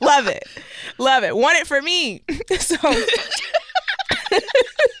 Love it, love it. Want it for me. So.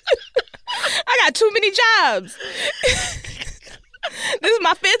 I got too many jobs. This is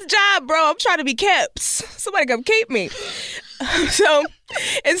my 5th job, bro. I'm trying to be kept. Somebody come keep me. So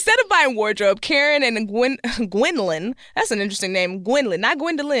instead of buying wardrobe, Karen and Gwendolyn, that's an interesting name, Gwendolyn, not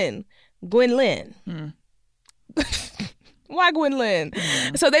Gwendolyn, Gwendolyn. Why Gwendolyn?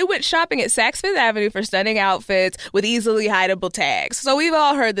 So they went shopping at Saks Fifth Avenue for stunning outfits with easily hideable tags. So we've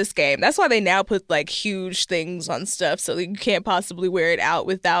all heard this game. That's why they now put like huge things on stuff so that you can't possibly wear it out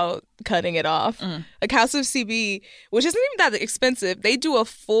without cutting it off. Like House of CB, which isn't even that expensive, they do a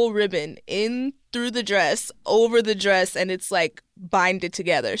full ribbon in through the dress, over the dress, and it's like binded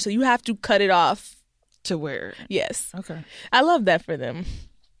together. So you have to cut it off to wear. Yes. Okay. I love that for them.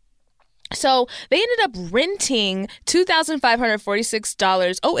 So they ended up renting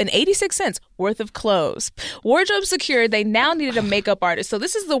 $2,546.86 worth of clothes. Wardrobe secured, they now needed a makeup artist. So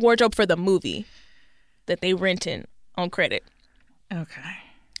this is the wardrobe for the movie that they rented on credit. Okay.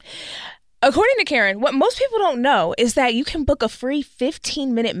 According to Karen, what most people don't know is that you can book a free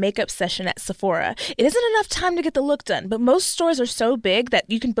 15-minute makeup session at Sephora. It isn't enough time to get the look done, but most stores are so big that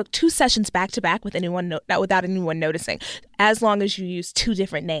you can book 2 sessions back-to-back without anyone noticing, as long as you use 2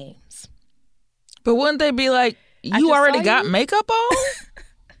 different names. But wouldn't they be like, you already got makeup on?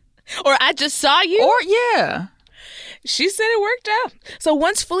 Or I just saw you? Or, yeah. She said it worked out. So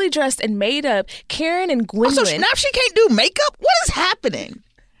once fully dressed and made up, Karen and Gwendolyn... So now she can't do makeup? What is happening?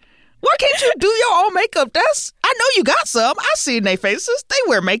 Why can't you do your own makeup? I know you got some. I see in their faces. They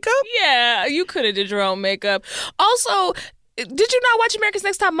wear makeup. Yeah, you could have did your own makeup. Also, did you not watch America's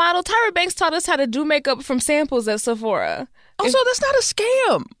Next Top Model? Tyra Banks taught us how to do makeup from samples at Sephora. Also, that's not a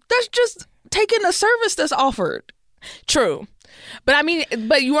scam. That's just taking a service that's offered. True. But I mean,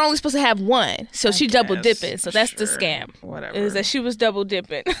 you were only supposed to have one. So she double dipping. So that's the scam. Whatever. Is that she was double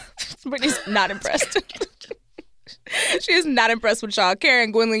dipping. Brittany's not impressed. She is not impressed with y'all.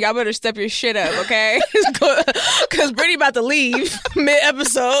 Karen, Gwendolyn, y'all better step your shit up, okay? Because Brittany about to leave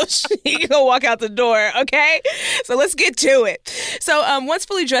mid-episode. She gonna walk out the door, okay? So let's get to it. So once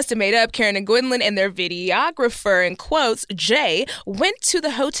fully dressed and made up, Karen and Gwendolyn and their videographer, in quotes, Jay, went to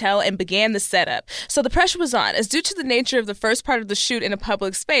the hotel and began the setup. So the pressure was on. As due to the nature of the first part of the shoot in a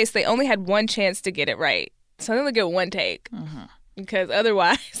public space, they only had one chance to get it right. So they only get one take. Because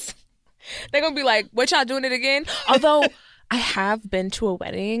otherwise... They're going to be like, what, y'all doing it again? Although I have been to a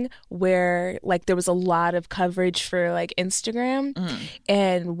wedding where like there was a lot of coverage for like Instagram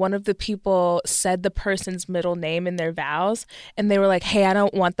and one of the people said the person's middle name in their vows and they were like, hey, I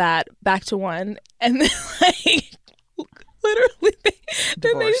don't want that, back to one. And then like literally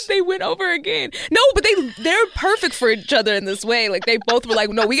they went over again. No, but they're perfect for each other in this way. Like they both were like,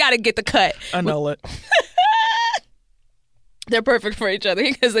 no, we got to get the cut. Annul it. They're perfect for each other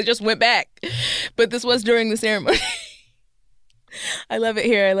because they just went back. But this was during the ceremony. I love it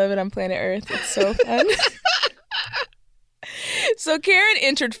here. I love it on planet Earth. It's so fun. So Karen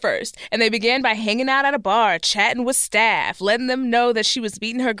entered first, and they began by hanging out at a bar, chatting with staff, letting them know that she was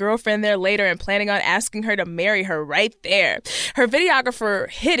meeting her girlfriend there later and planning on asking her to marry her right there. Her videographer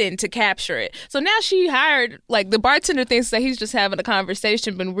hidden to capture it. So now she hired, like, the bartender thinks that he's just having a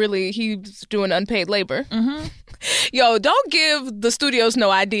conversation, but really he's doing unpaid labor. Mm-hmm. Yo, don't give the studios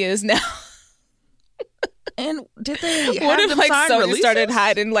no ideas now. And did they have what if, them like, sign Sony releases? started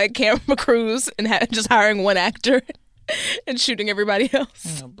hiding, like, camera crews and just hiring one actor and shooting everybody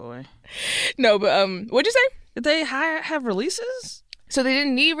else? Oh, boy. No, but what'd you say? Did they have releases? So they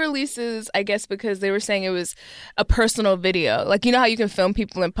didn't need releases, I guess, because they were saying it was a personal video. Like, you know how you can film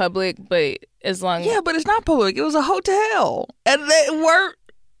people in public, but as long... Yeah, but it's not public. It was a hotel. And it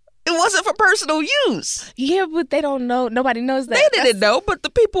wasn't for personal use. Yeah, but they don't know. Nobody knows that. They didn't know, but the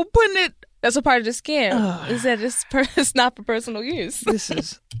people putting it... That's a part of the scam, is that it's not for personal use.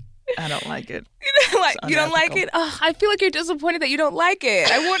 I don't like it. You don't like it? Oh, I feel like you're disappointed that you don't like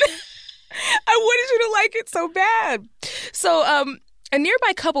it. I wanted you to like it so bad. So, a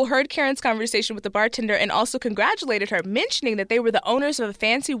nearby couple heard Karen's conversation with the bartender and also congratulated her, mentioning that they were the owners of a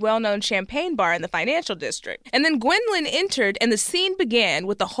fancy, well-known champagne bar in the financial district. And then Gwendolyn entered, and the scene began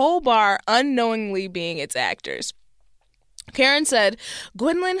with the whole bar unknowingly being its actors. Karen said,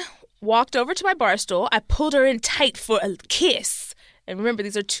 Gwendolyn walked over to my bar stool. I pulled her in tight for a kiss. And remember,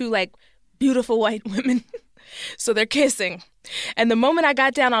 these are two, like, beautiful white women. So they're kissing. And the moment I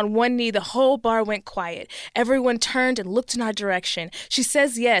got down on one knee, the whole bar went quiet. Everyone turned and looked in our direction. She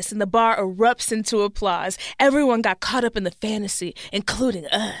says yes, and the bar erupts into applause. Everyone got caught up in the fantasy, including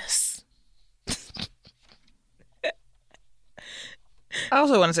us. I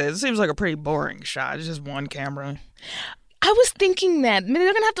also want to say, it seems like a pretty boring shot. It's just one camera. I was thinking that. Maybe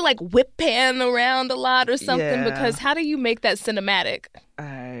they're going to have to, like, whip pan around a lot or something, because how do you make that cinematic?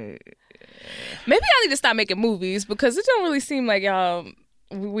 Maybe I need to stop making movies, because it don't really seem like y'all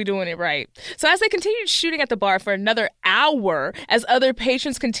we doing it right. So as they continued shooting at the bar for another hour, as other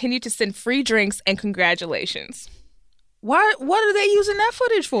patrons continued to send free drinks and congratulations. What are they using that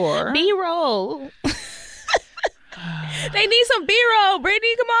footage for? B-roll. They need some B-roll,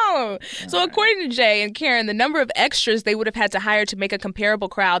 Brittany, come on. So according to Jay and Karen, the number of extras they would have had to hire to make a comparable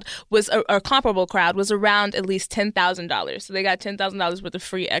crowd was around at least $10,000. So they got $10,000 worth of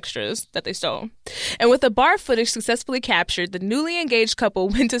free extras that they stole. And with the bar footage successfully captured, the newly engaged couple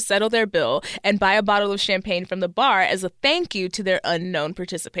went to settle their bill and buy a bottle of champagne from the bar as a thank you to their unknown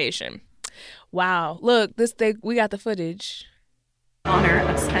participation. Wow. Look, we got the footage. Honor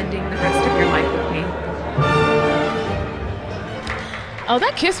of spending the rest of your life with me. Oh,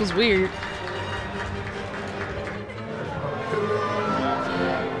 that kiss was weird.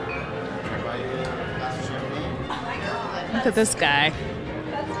 Look at this guy.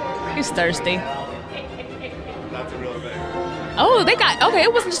 He's thirsty. Oh, okay,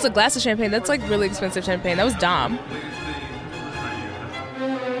 it wasn't just a glass of champagne. That's like really expensive champagne. That was Dom.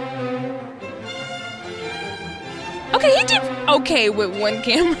 Okay, he did okay with one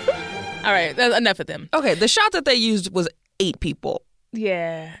camera. All right, that's enough of them. Okay, the shot that they used was 8 people.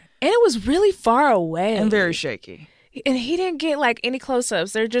 Yeah. And it was really far away. And very shaky. And he didn't get, like, any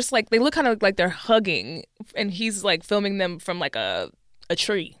close-ups. They're just, like, they look kind of like they're hugging. And he's, like, filming them from, like, a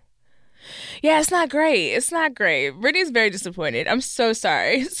tree. Yeah, it's not great. It's not great. Brittany's very disappointed. I'm so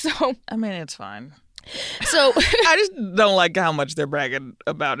sorry. So, I mean, it's fine. So I just don't like how much they're bragging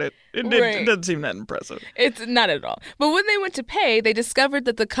about it. It doesn't seem that impressive. It's not at all. But when they went to pay, they discovered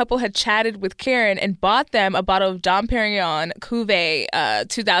that the couple had chatted with Karen and bought them a bottle of Dom Perignon Cuvée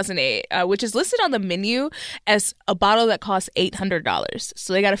 2008, which is listed on the menu as a bottle that costs $800.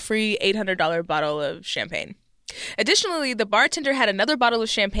 So they got a free $800 bottle of champagne. Additionally, the bartender had another bottle of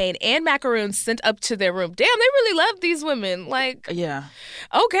champagne and macaroons sent up to their room. Damn, they really love these women. Like, yeah.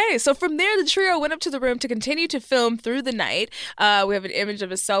 Okay, so from there, the trio went up to the room to continue to film through the night. We have an image of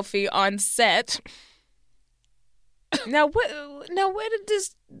a selfie on set. Now, where did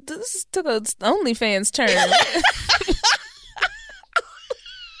this took a OnlyFans turn?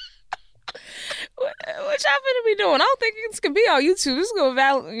 What y'all finna be doing? I don't think this could be on YouTube. This is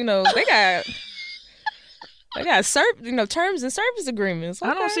gonna they got terms and service agreements.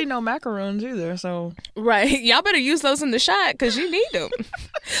 Okay. I don't see no macaroons either, so. Right. Y'all better use those in the shot because you need them.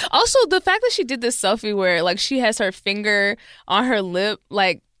 Also, the fact that she did this selfie where, like, she has her finger on her lip,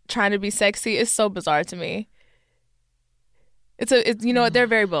 like, trying to be sexy is so bizarre to me. You know what? They're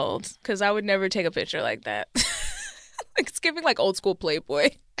very bold because I would never take a picture like that. Like, it's giving, like, old school Playboy.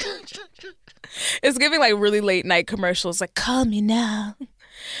 It's giving, like, really late night commercials, like, call me now.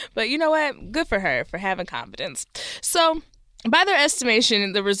 But you know what? Good for her for having confidence. So By their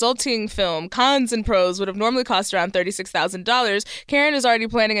estimation, the resulting film, Cons and Pros, would have normally cost around $36,000. Karen is already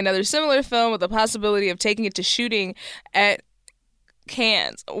planning another similar film with the possibility of taking it to shooting at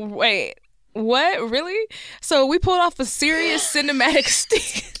Cannes. Wait, what? Really? So we pulled off a serious cinematic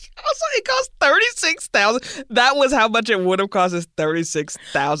stick. Also, it cost $36,000. That was how much it would have cost us,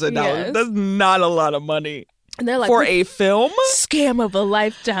 $36,000. Yes. That's not a lot of money. And they're like, for a film? Scam of a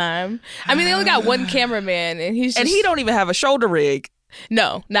lifetime. I mean, they only got one cameraman, and he don't even have a shoulder rig.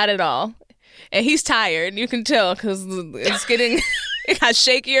 No, not at all. And he's tired. You can tell because it's getting... It got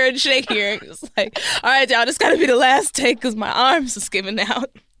shakier and shakier. It's like, all right, y'all, this got to be the last take because my arms is giving out.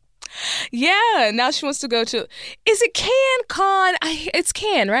 Yeah, now she wants to go to... Is it Con? It's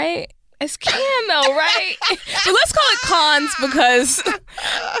Can, right? It's Can, though, right? But let's call it Cons because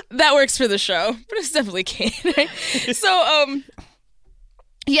that works for the show. But it's definitely Can, right? So,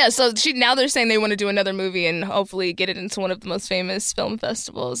 yeah, so now they're saying they want to do another movie and hopefully get it into one of the most famous film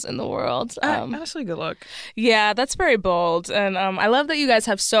festivals in the world. Honestly, good luck. Yeah, that's very bold. And I love that you guys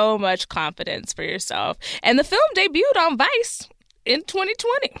have so much confidence for yourself. And the film debuted on Vice in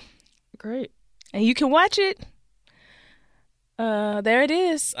 2020. Great. And you can watch it. There it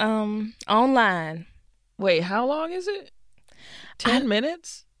is. Online. Wait, how long is it? 10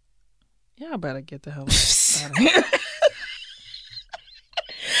 minutes? Yeah, I better get the hell out of here.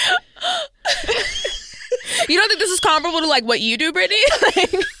 You don't think this is comparable to like what you do, Brittany?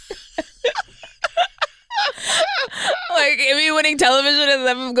 Like Emmy-winning television and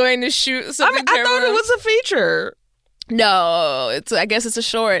them going to shoot something terrible? I thought it was a feature. No, I guess it's a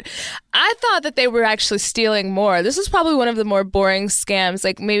short. I thought that they were actually stealing more. This is probably one of the more boring scams,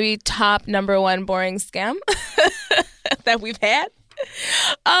 like maybe top #1 boring scam that we've had.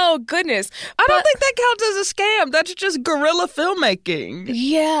 Oh, goodness. I don't think that counts as a scam. That's just guerrilla filmmaking.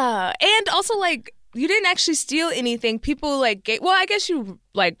 Yeah. And also, like, you didn't actually steal anything. People, like, I guess you,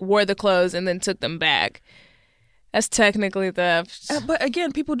 like, wore the clothes and then took them back. That's technically theft. But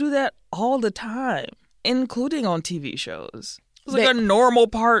again, people do that all the time, including on TV shows. It's like a normal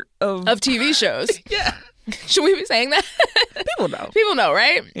part of TV shows. Yeah. Should we be saying that? People know. People know,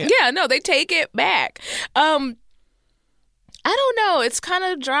 right? Yeah, no, they take it back. I don't know. It's kind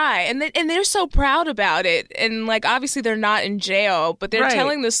of dry. And they're so proud about it. And, like, obviously they're not in jail, but they're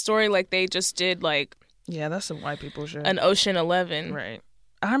telling this story like they just did, like... Yeah, that's some white people shit. An Ocean 11. Right.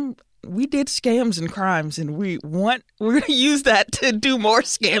 We did scams and crimes, and we're going to use that to do more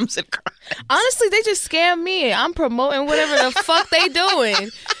scams and crimes. Honestly, they just scammed me. I'm promoting whatever the fuck they doing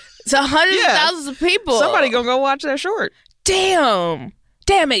to hundreds of thousands of people. Somebody going to go watch that short. Damn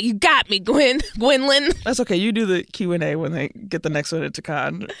it, you got me, Gwendolyn. That's okay. You do the Q&A when they get the next one into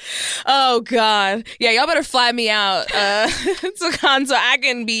Con. Oh, God. Yeah, y'all better fly me out to Con so I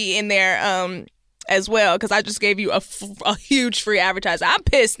can be in there as well, because I just gave you a huge free advertising. I'm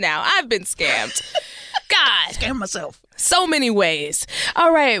pissed now. I've been scammed. God. Scam myself. So many ways.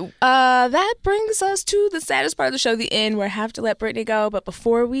 All right. That brings us to the saddest part of the show, the end, where I have to let Brittany go. But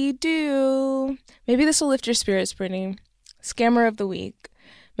before we do, maybe this will lift your spirits, Brittany. Scammer of the week.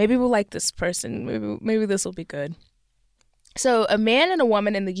 Maybe we'll like this person. Maybe this will be good. So, a man and a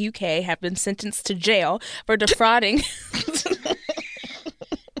woman in the UK have been sentenced to jail for defrauding.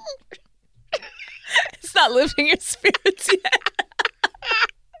 It's not lifting your spirits yet.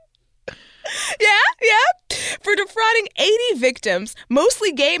 Yeah. For defrauding 80 victims,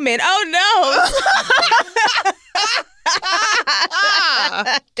 mostly gay men. Oh,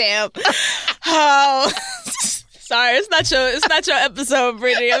 no. Damn. Oh. Sorry, it's not your episode,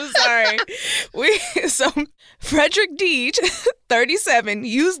 Brittany. I'm sorry. Frederick Deej, 37,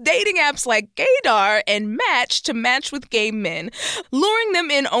 used dating apps like Gaydar and Match to match with gay men, luring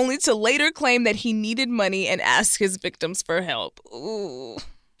them in only to later claim that he needed money and ask his victims for help. Ooh.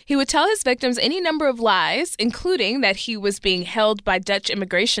 He would tell his victims any number of lies, including that he was being held by Dutch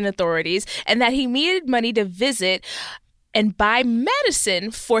immigration authorities and that he needed money to visit and buy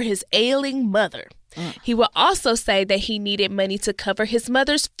medicine for his ailing mother. He would also say that he needed money to cover his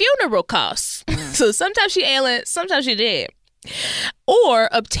mother's funeral costs. So sometimes she ailing, sometimes she dead. Or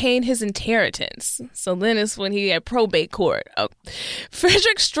obtain his inheritance. So then it's when he had probate court. Oh.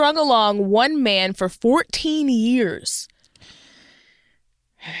 Frederick strung along one man for 14 years.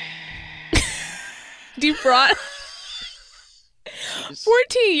 Defraud.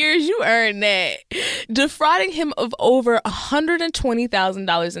 14 years, you earned that. Defrauding him of over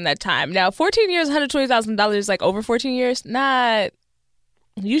 $120,000 in that time. Now, 14 years, $120,000, like over 14 years, not.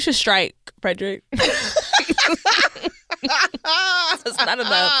 You should strike, Frederick. That's not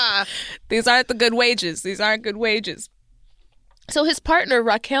enough. These aren't the good wages. These aren't good wages. So his partner,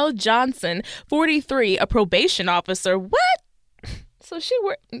 Raquel Johnson, 43, a probation officer. What? So she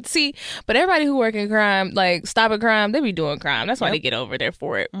see, but everybody who work in crime, like stopping crime, they be doing crime. That's why they get over there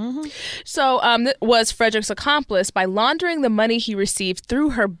for it. Mm-hmm. So was Frederick's accomplice by laundering the money he received through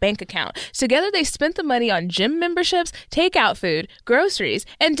her bank account. Together, they spent the money on gym memberships, takeout food, groceries,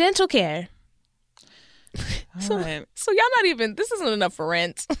 and dental care. So y'all not even. This isn't enough for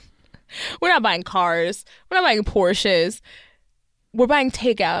rent. We're not buying cars. We're not buying Porsches. We're buying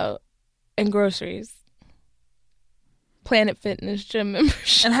takeout and groceries. Planet Fitness gym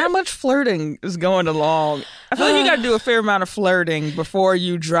membership. And how much flirting is going along? I feel like you got to do a fair amount of flirting before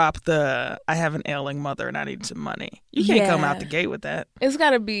you drop the, I have an ailing mother and I need some money. You can't come out the gate with that. It's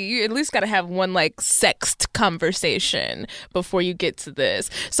got to be, you at least got to have one like sexed conversation before you get to this.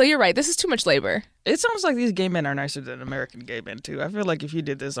 So you're right. This is too much labor. It's almost like these gay men are nicer than American gay men, too. I feel like if you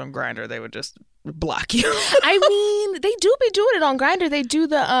did this on Grindr, they would just block you. I mean, they do be doing it on Grindr. They do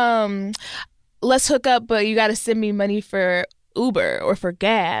the, let's hook up, but you got to send me money for Uber or for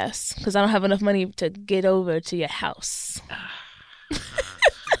gas because I don't have enough money to get over to your house.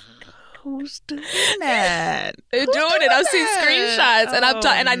 Who's doing that? They're doing it. I've seen screenshots, and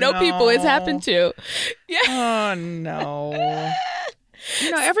and I know people it's happened to. Yeah. Oh no.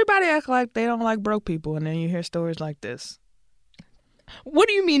 You know, everybody act like they don't like broke people, and then you hear stories like this. What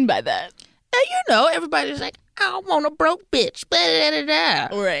do you mean by that? And you know, everybody's like, I don't want a broke bitch.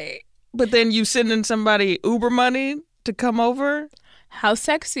 Right. But then you sending somebody Uber money to come over. How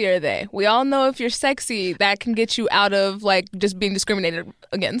sexy are they? We all know if you're sexy, that can get you out of like just being discriminated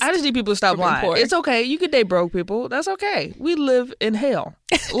against. I just need people to stop lying. Poor. It's okay. You can date broke people. That's okay. We live in hell.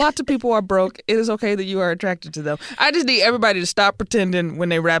 Lots of people are broke. It is okay that you are attracted to them. I just need everybody to stop pretending when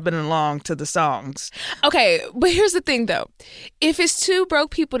they're rapping along to the songs. Okay, but here's the thing though. If it's two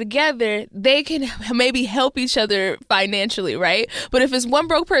broke people together, they can maybe help each other financially, right? But if it's one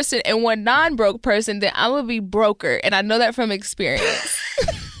broke person and one non-broke person, then I'm going to be broker. And I know that from experience.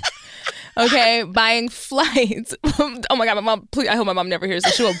 Okay, buying flights. Oh my God, my mom, please, I hope my mom never hears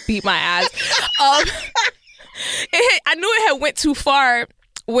this. She will beat my ass. I knew it had went too far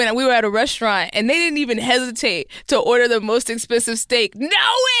when we were at a restaurant and they didn't even hesitate to order the most expensive steak,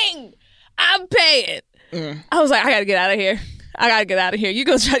 knowing I'm paying. I was like, I gotta get out of here. You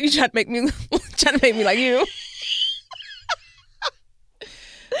try to make me like you.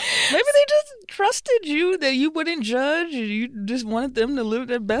 Maybe they just trusted you that you wouldn't judge. You just wanted them to live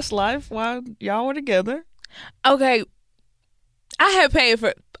their best life while y'all were together. Okay, I had paid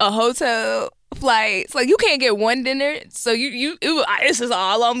for a hotel, flights. Like, you can't get one dinner, so this is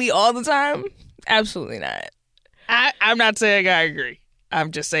all on me all the time. Absolutely not. I'm not saying I agree.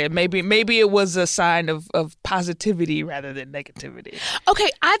 I'm just saying maybe it was a sign of positivity rather than negativity. Okay,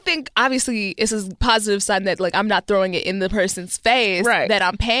 I think obviously it's a positive sign that like I'm not throwing it in the person's face, right, that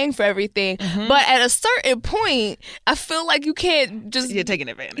I'm paying for everything. Mm-hmm. But at a certain point, I feel like you can't just... You're taking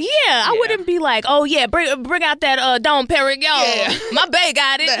advantage. Yeah, I wouldn't be like, oh yeah, bring out that Dom Perignon. Yeah. My bae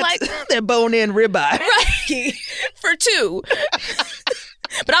got it. Like that bone-in ribeye. Right. For two.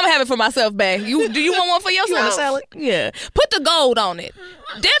 But I'm gonna have it for myself, babe. Do you want one for yourself? You want a salad? Yeah. Put the gold on it.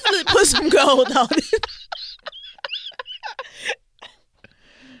 Definitely put some gold on it.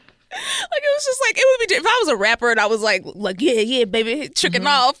 Like, it was just like, it would be, if I was a rapper and I was like, yeah, baby, tricking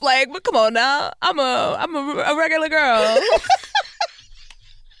off. Like, but come on now, I'm a regular girl.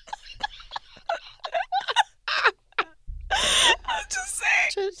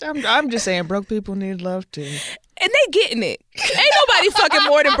 I'm just saying, broke people need love too. And they getting it. Ain't nobody fucking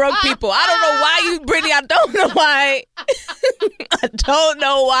more than broke people. I don't know why you, Brittany, I don't know why. I don't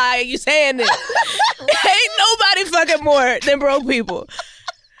know why you saying this. Ain't nobody fucking more than broke people.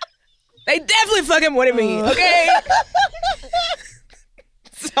 They definitely fucking more than me, okay?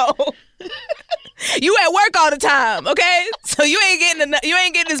 So, you at work all the time, okay? So you ain't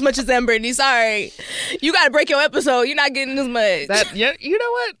getting as much as them, Brittany. Sorry. You got to break your episode. You're not getting as much. Yeah, you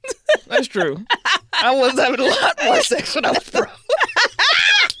know what? That's true. I was having a lot more sex when I was broke.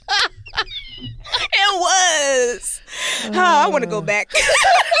 It was. Oh, I want to go back.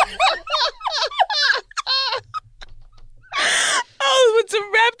 But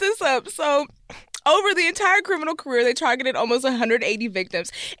to wrap this up, so over the entire criminal career, they targeted almost 180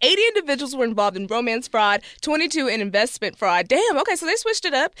 victims. 80 individuals were involved in romance fraud, 22 in investment fraud. Damn, okay, so they switched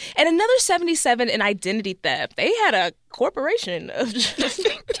it up. And another 77 in identity theft. They had a corporation of just...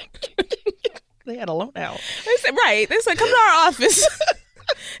 They had a loan out. They said, right. They said, come to our office.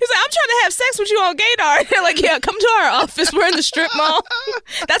 He's like, I'm trying to have sex with you on Gaydar. They're like, yeah, come to our office. We're in the strip mall.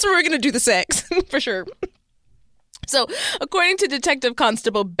 That's where we're going to do the sex, for sure. So, according to Detective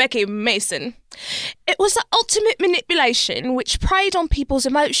Constable Becky Mason, it was the ultimate manipulation which preyed on people's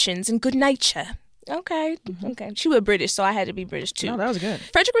emotions and good nature. Okay. Okay. She was British, so I had to be British too. No, that was good.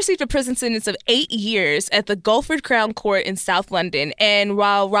 Frederick received a prison sentence of 8 years at the Guildford Crown Court in South London, and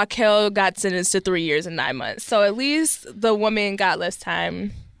while Raquel got sentenced to 3 years and 9 months. So at least the woman got less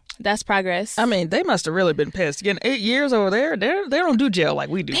time. That's progress. I mean, they must have really been pissed. Getting 8 years over there, they don't do jail like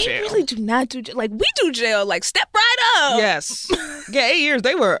we do jail. They really do not do jail. Like, we do jail, like, step right up. Yes. Yeah, 8 years,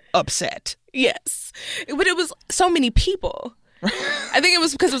 they were upset. Yes. But it was so many people. I think it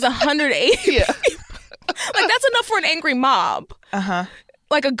was because it was 180 Yeah. people. Like, that's enough for an angry mob. Uh-huh.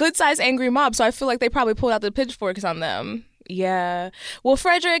 Like, a good-sized angry mob. So I feel like they probably pulled out the pitchforks on them. Yeah. Well,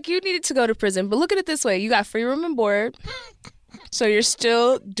 Frederick, you needed to go to prison. But look at it this way. You got free room and board. So you're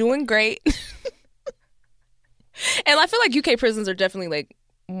still doing great. And I feel like UK prisons are definitely, like,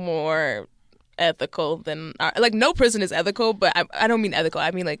 more ethical than... Like, no prison is ethical, but I don't mean ethical.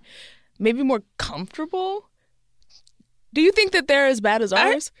 I mean, like, maybe more comfortable. Do you think that they're as bad as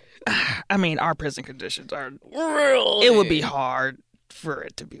ours? I mean, our prison conditions are... Really? It would be hard for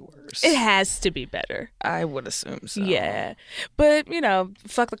it to be worse. It has to be better. I would assume so. Yeah. But, you know,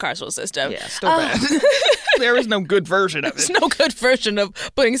 fuck the carceral system. Yeah, still bad. There is no good version of it. There's no good version of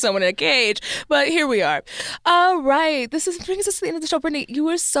putting someone in a cage. But here we are. All right. This brings us to the end of the show. Brittany, you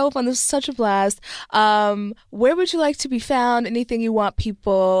were so fun. This was such a blast. Where would you like to be found? Anything you want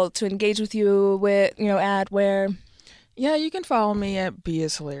people to engage with you with, at where? Yeah, you can follow me at Be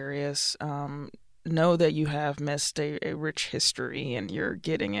Is Hilarious. Know that you have missed a rich history and you're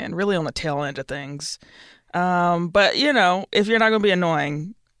getting in really on the tail end of things. But, if you're not going to be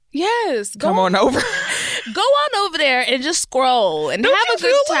annoying, yes, come on over. Go on over there and just scroll and don't have a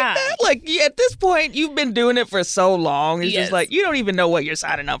good time. Like at this point, you've been doing it for so long. It's Yes. just like you don't even know what you're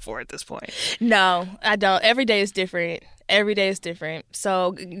signing up for at this point. No, I don't. Every day is different. Every day is different.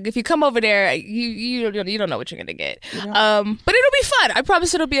 So if you come over there, you don't know what you're gonna get. But it'll be fun. I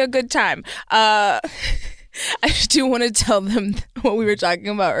promise it'll be a good time. I do want to tell them what we were talking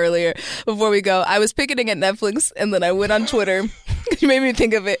about earlier before we go. I was picketing at Netflix and then I went on Twitter. You made me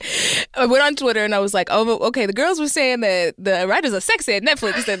think of it. I went on Twitter and I was like, oh, okay, the girls were saying that the writers are sexy at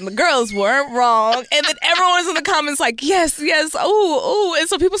Netflix and the girls weren't wrong. And then everyone was in the comments like, yes, ooh. And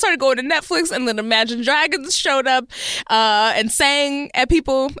so people started going to Netflix and then Imagine Dragons showed up and sang at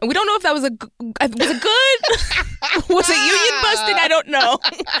people. And we don't know if that was a good? Was it union busting? I don't know.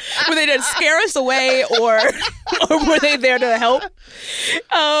 Were they there to scare us away or were they there to help?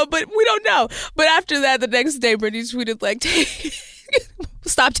 But we don't know. But after that, the next day, Brittany tweeted like,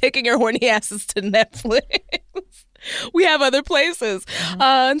 stop taking your horny asses to Netflix. We have other places.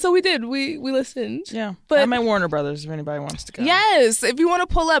 And so we did. We listened. Yeah. But I'm at Warner Brothers if anybody wants to go. yes, if you want to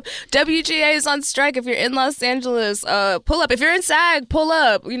pull up. WGA is on strike. If you're in Los Angeles, pull up. If you're in SAG, pull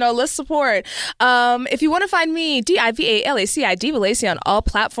up. Let's support. If you want to find me, DIVALACI, Diva Lacey on all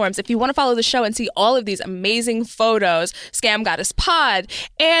platforms. If you want to follow the show and see all of these amazing photos, Scam Goddess Pod.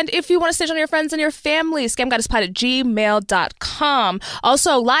 And if you want to snitch on your friends and your family, scamgoddesspod@gmail.com.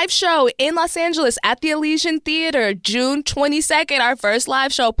 Also, live show in Los Angeles at the Elysian Theater. June 22nd, our first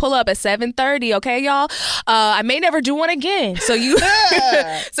live show. Pull up at 7:30, okay, y'all? I may never do one again, so you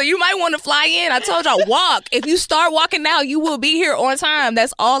so you might want to fly in. I told y'all, walk. If you start walking now, you will be here on time.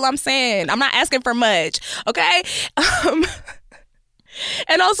 That's all I'm saying. I'm not asking for much, okay?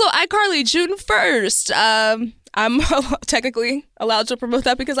 And also, iCarly, June 1st. I'm technically allowed to promote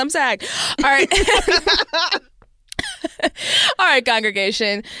that because I'm SAG. All right. All right,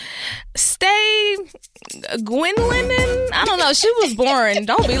 congregation. Stay Gwendolyn. I don't know. She was boring.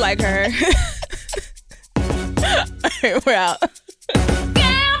 Don't be like her. All right, we're out.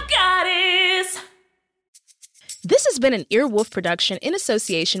 Scam Goddess. This has been an Earwolf production in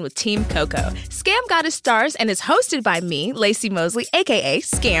association with Team Coco. Scam Goddess stars and is hosted by me, Lacey Mosley, a.k.a.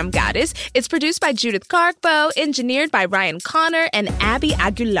 Scam Goddess. It's produced by Judith Cargbo, engineered by Ryan Connor and Abby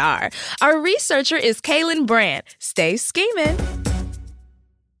Aguilar. Our researcher is Kaylin Brand. Stay scheming.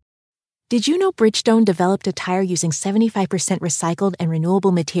 Did you know Bridgestone developed a tire using 75% recycled and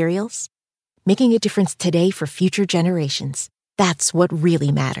renewable materials? Making a difference today for future generations. That's what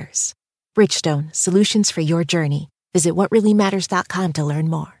really matters. Bridgestone, solutions for your journey. Visit whatreallymatters.com to learn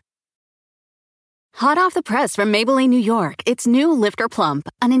more. Hot off the press from Maybelline, New York, it's new Lifter Plump,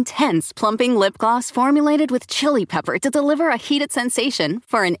 an intense plumping lip gloss formulated with chili pepper to deliver a heated sensation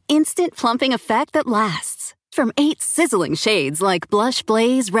for an instant plumping effect that lasts. From 8 sizzling shades like Blush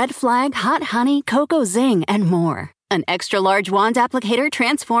Blaze, Red Flag, Hot Honey, Cocoa Zing, and more. An extra-large wand applicator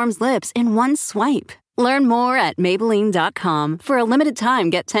transforms lips in one swipe. Learn more at Maybelline.com. For a limited time,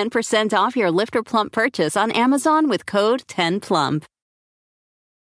 get 10% off your Lifter Plump purchase on Amazon with code 10PLUMP.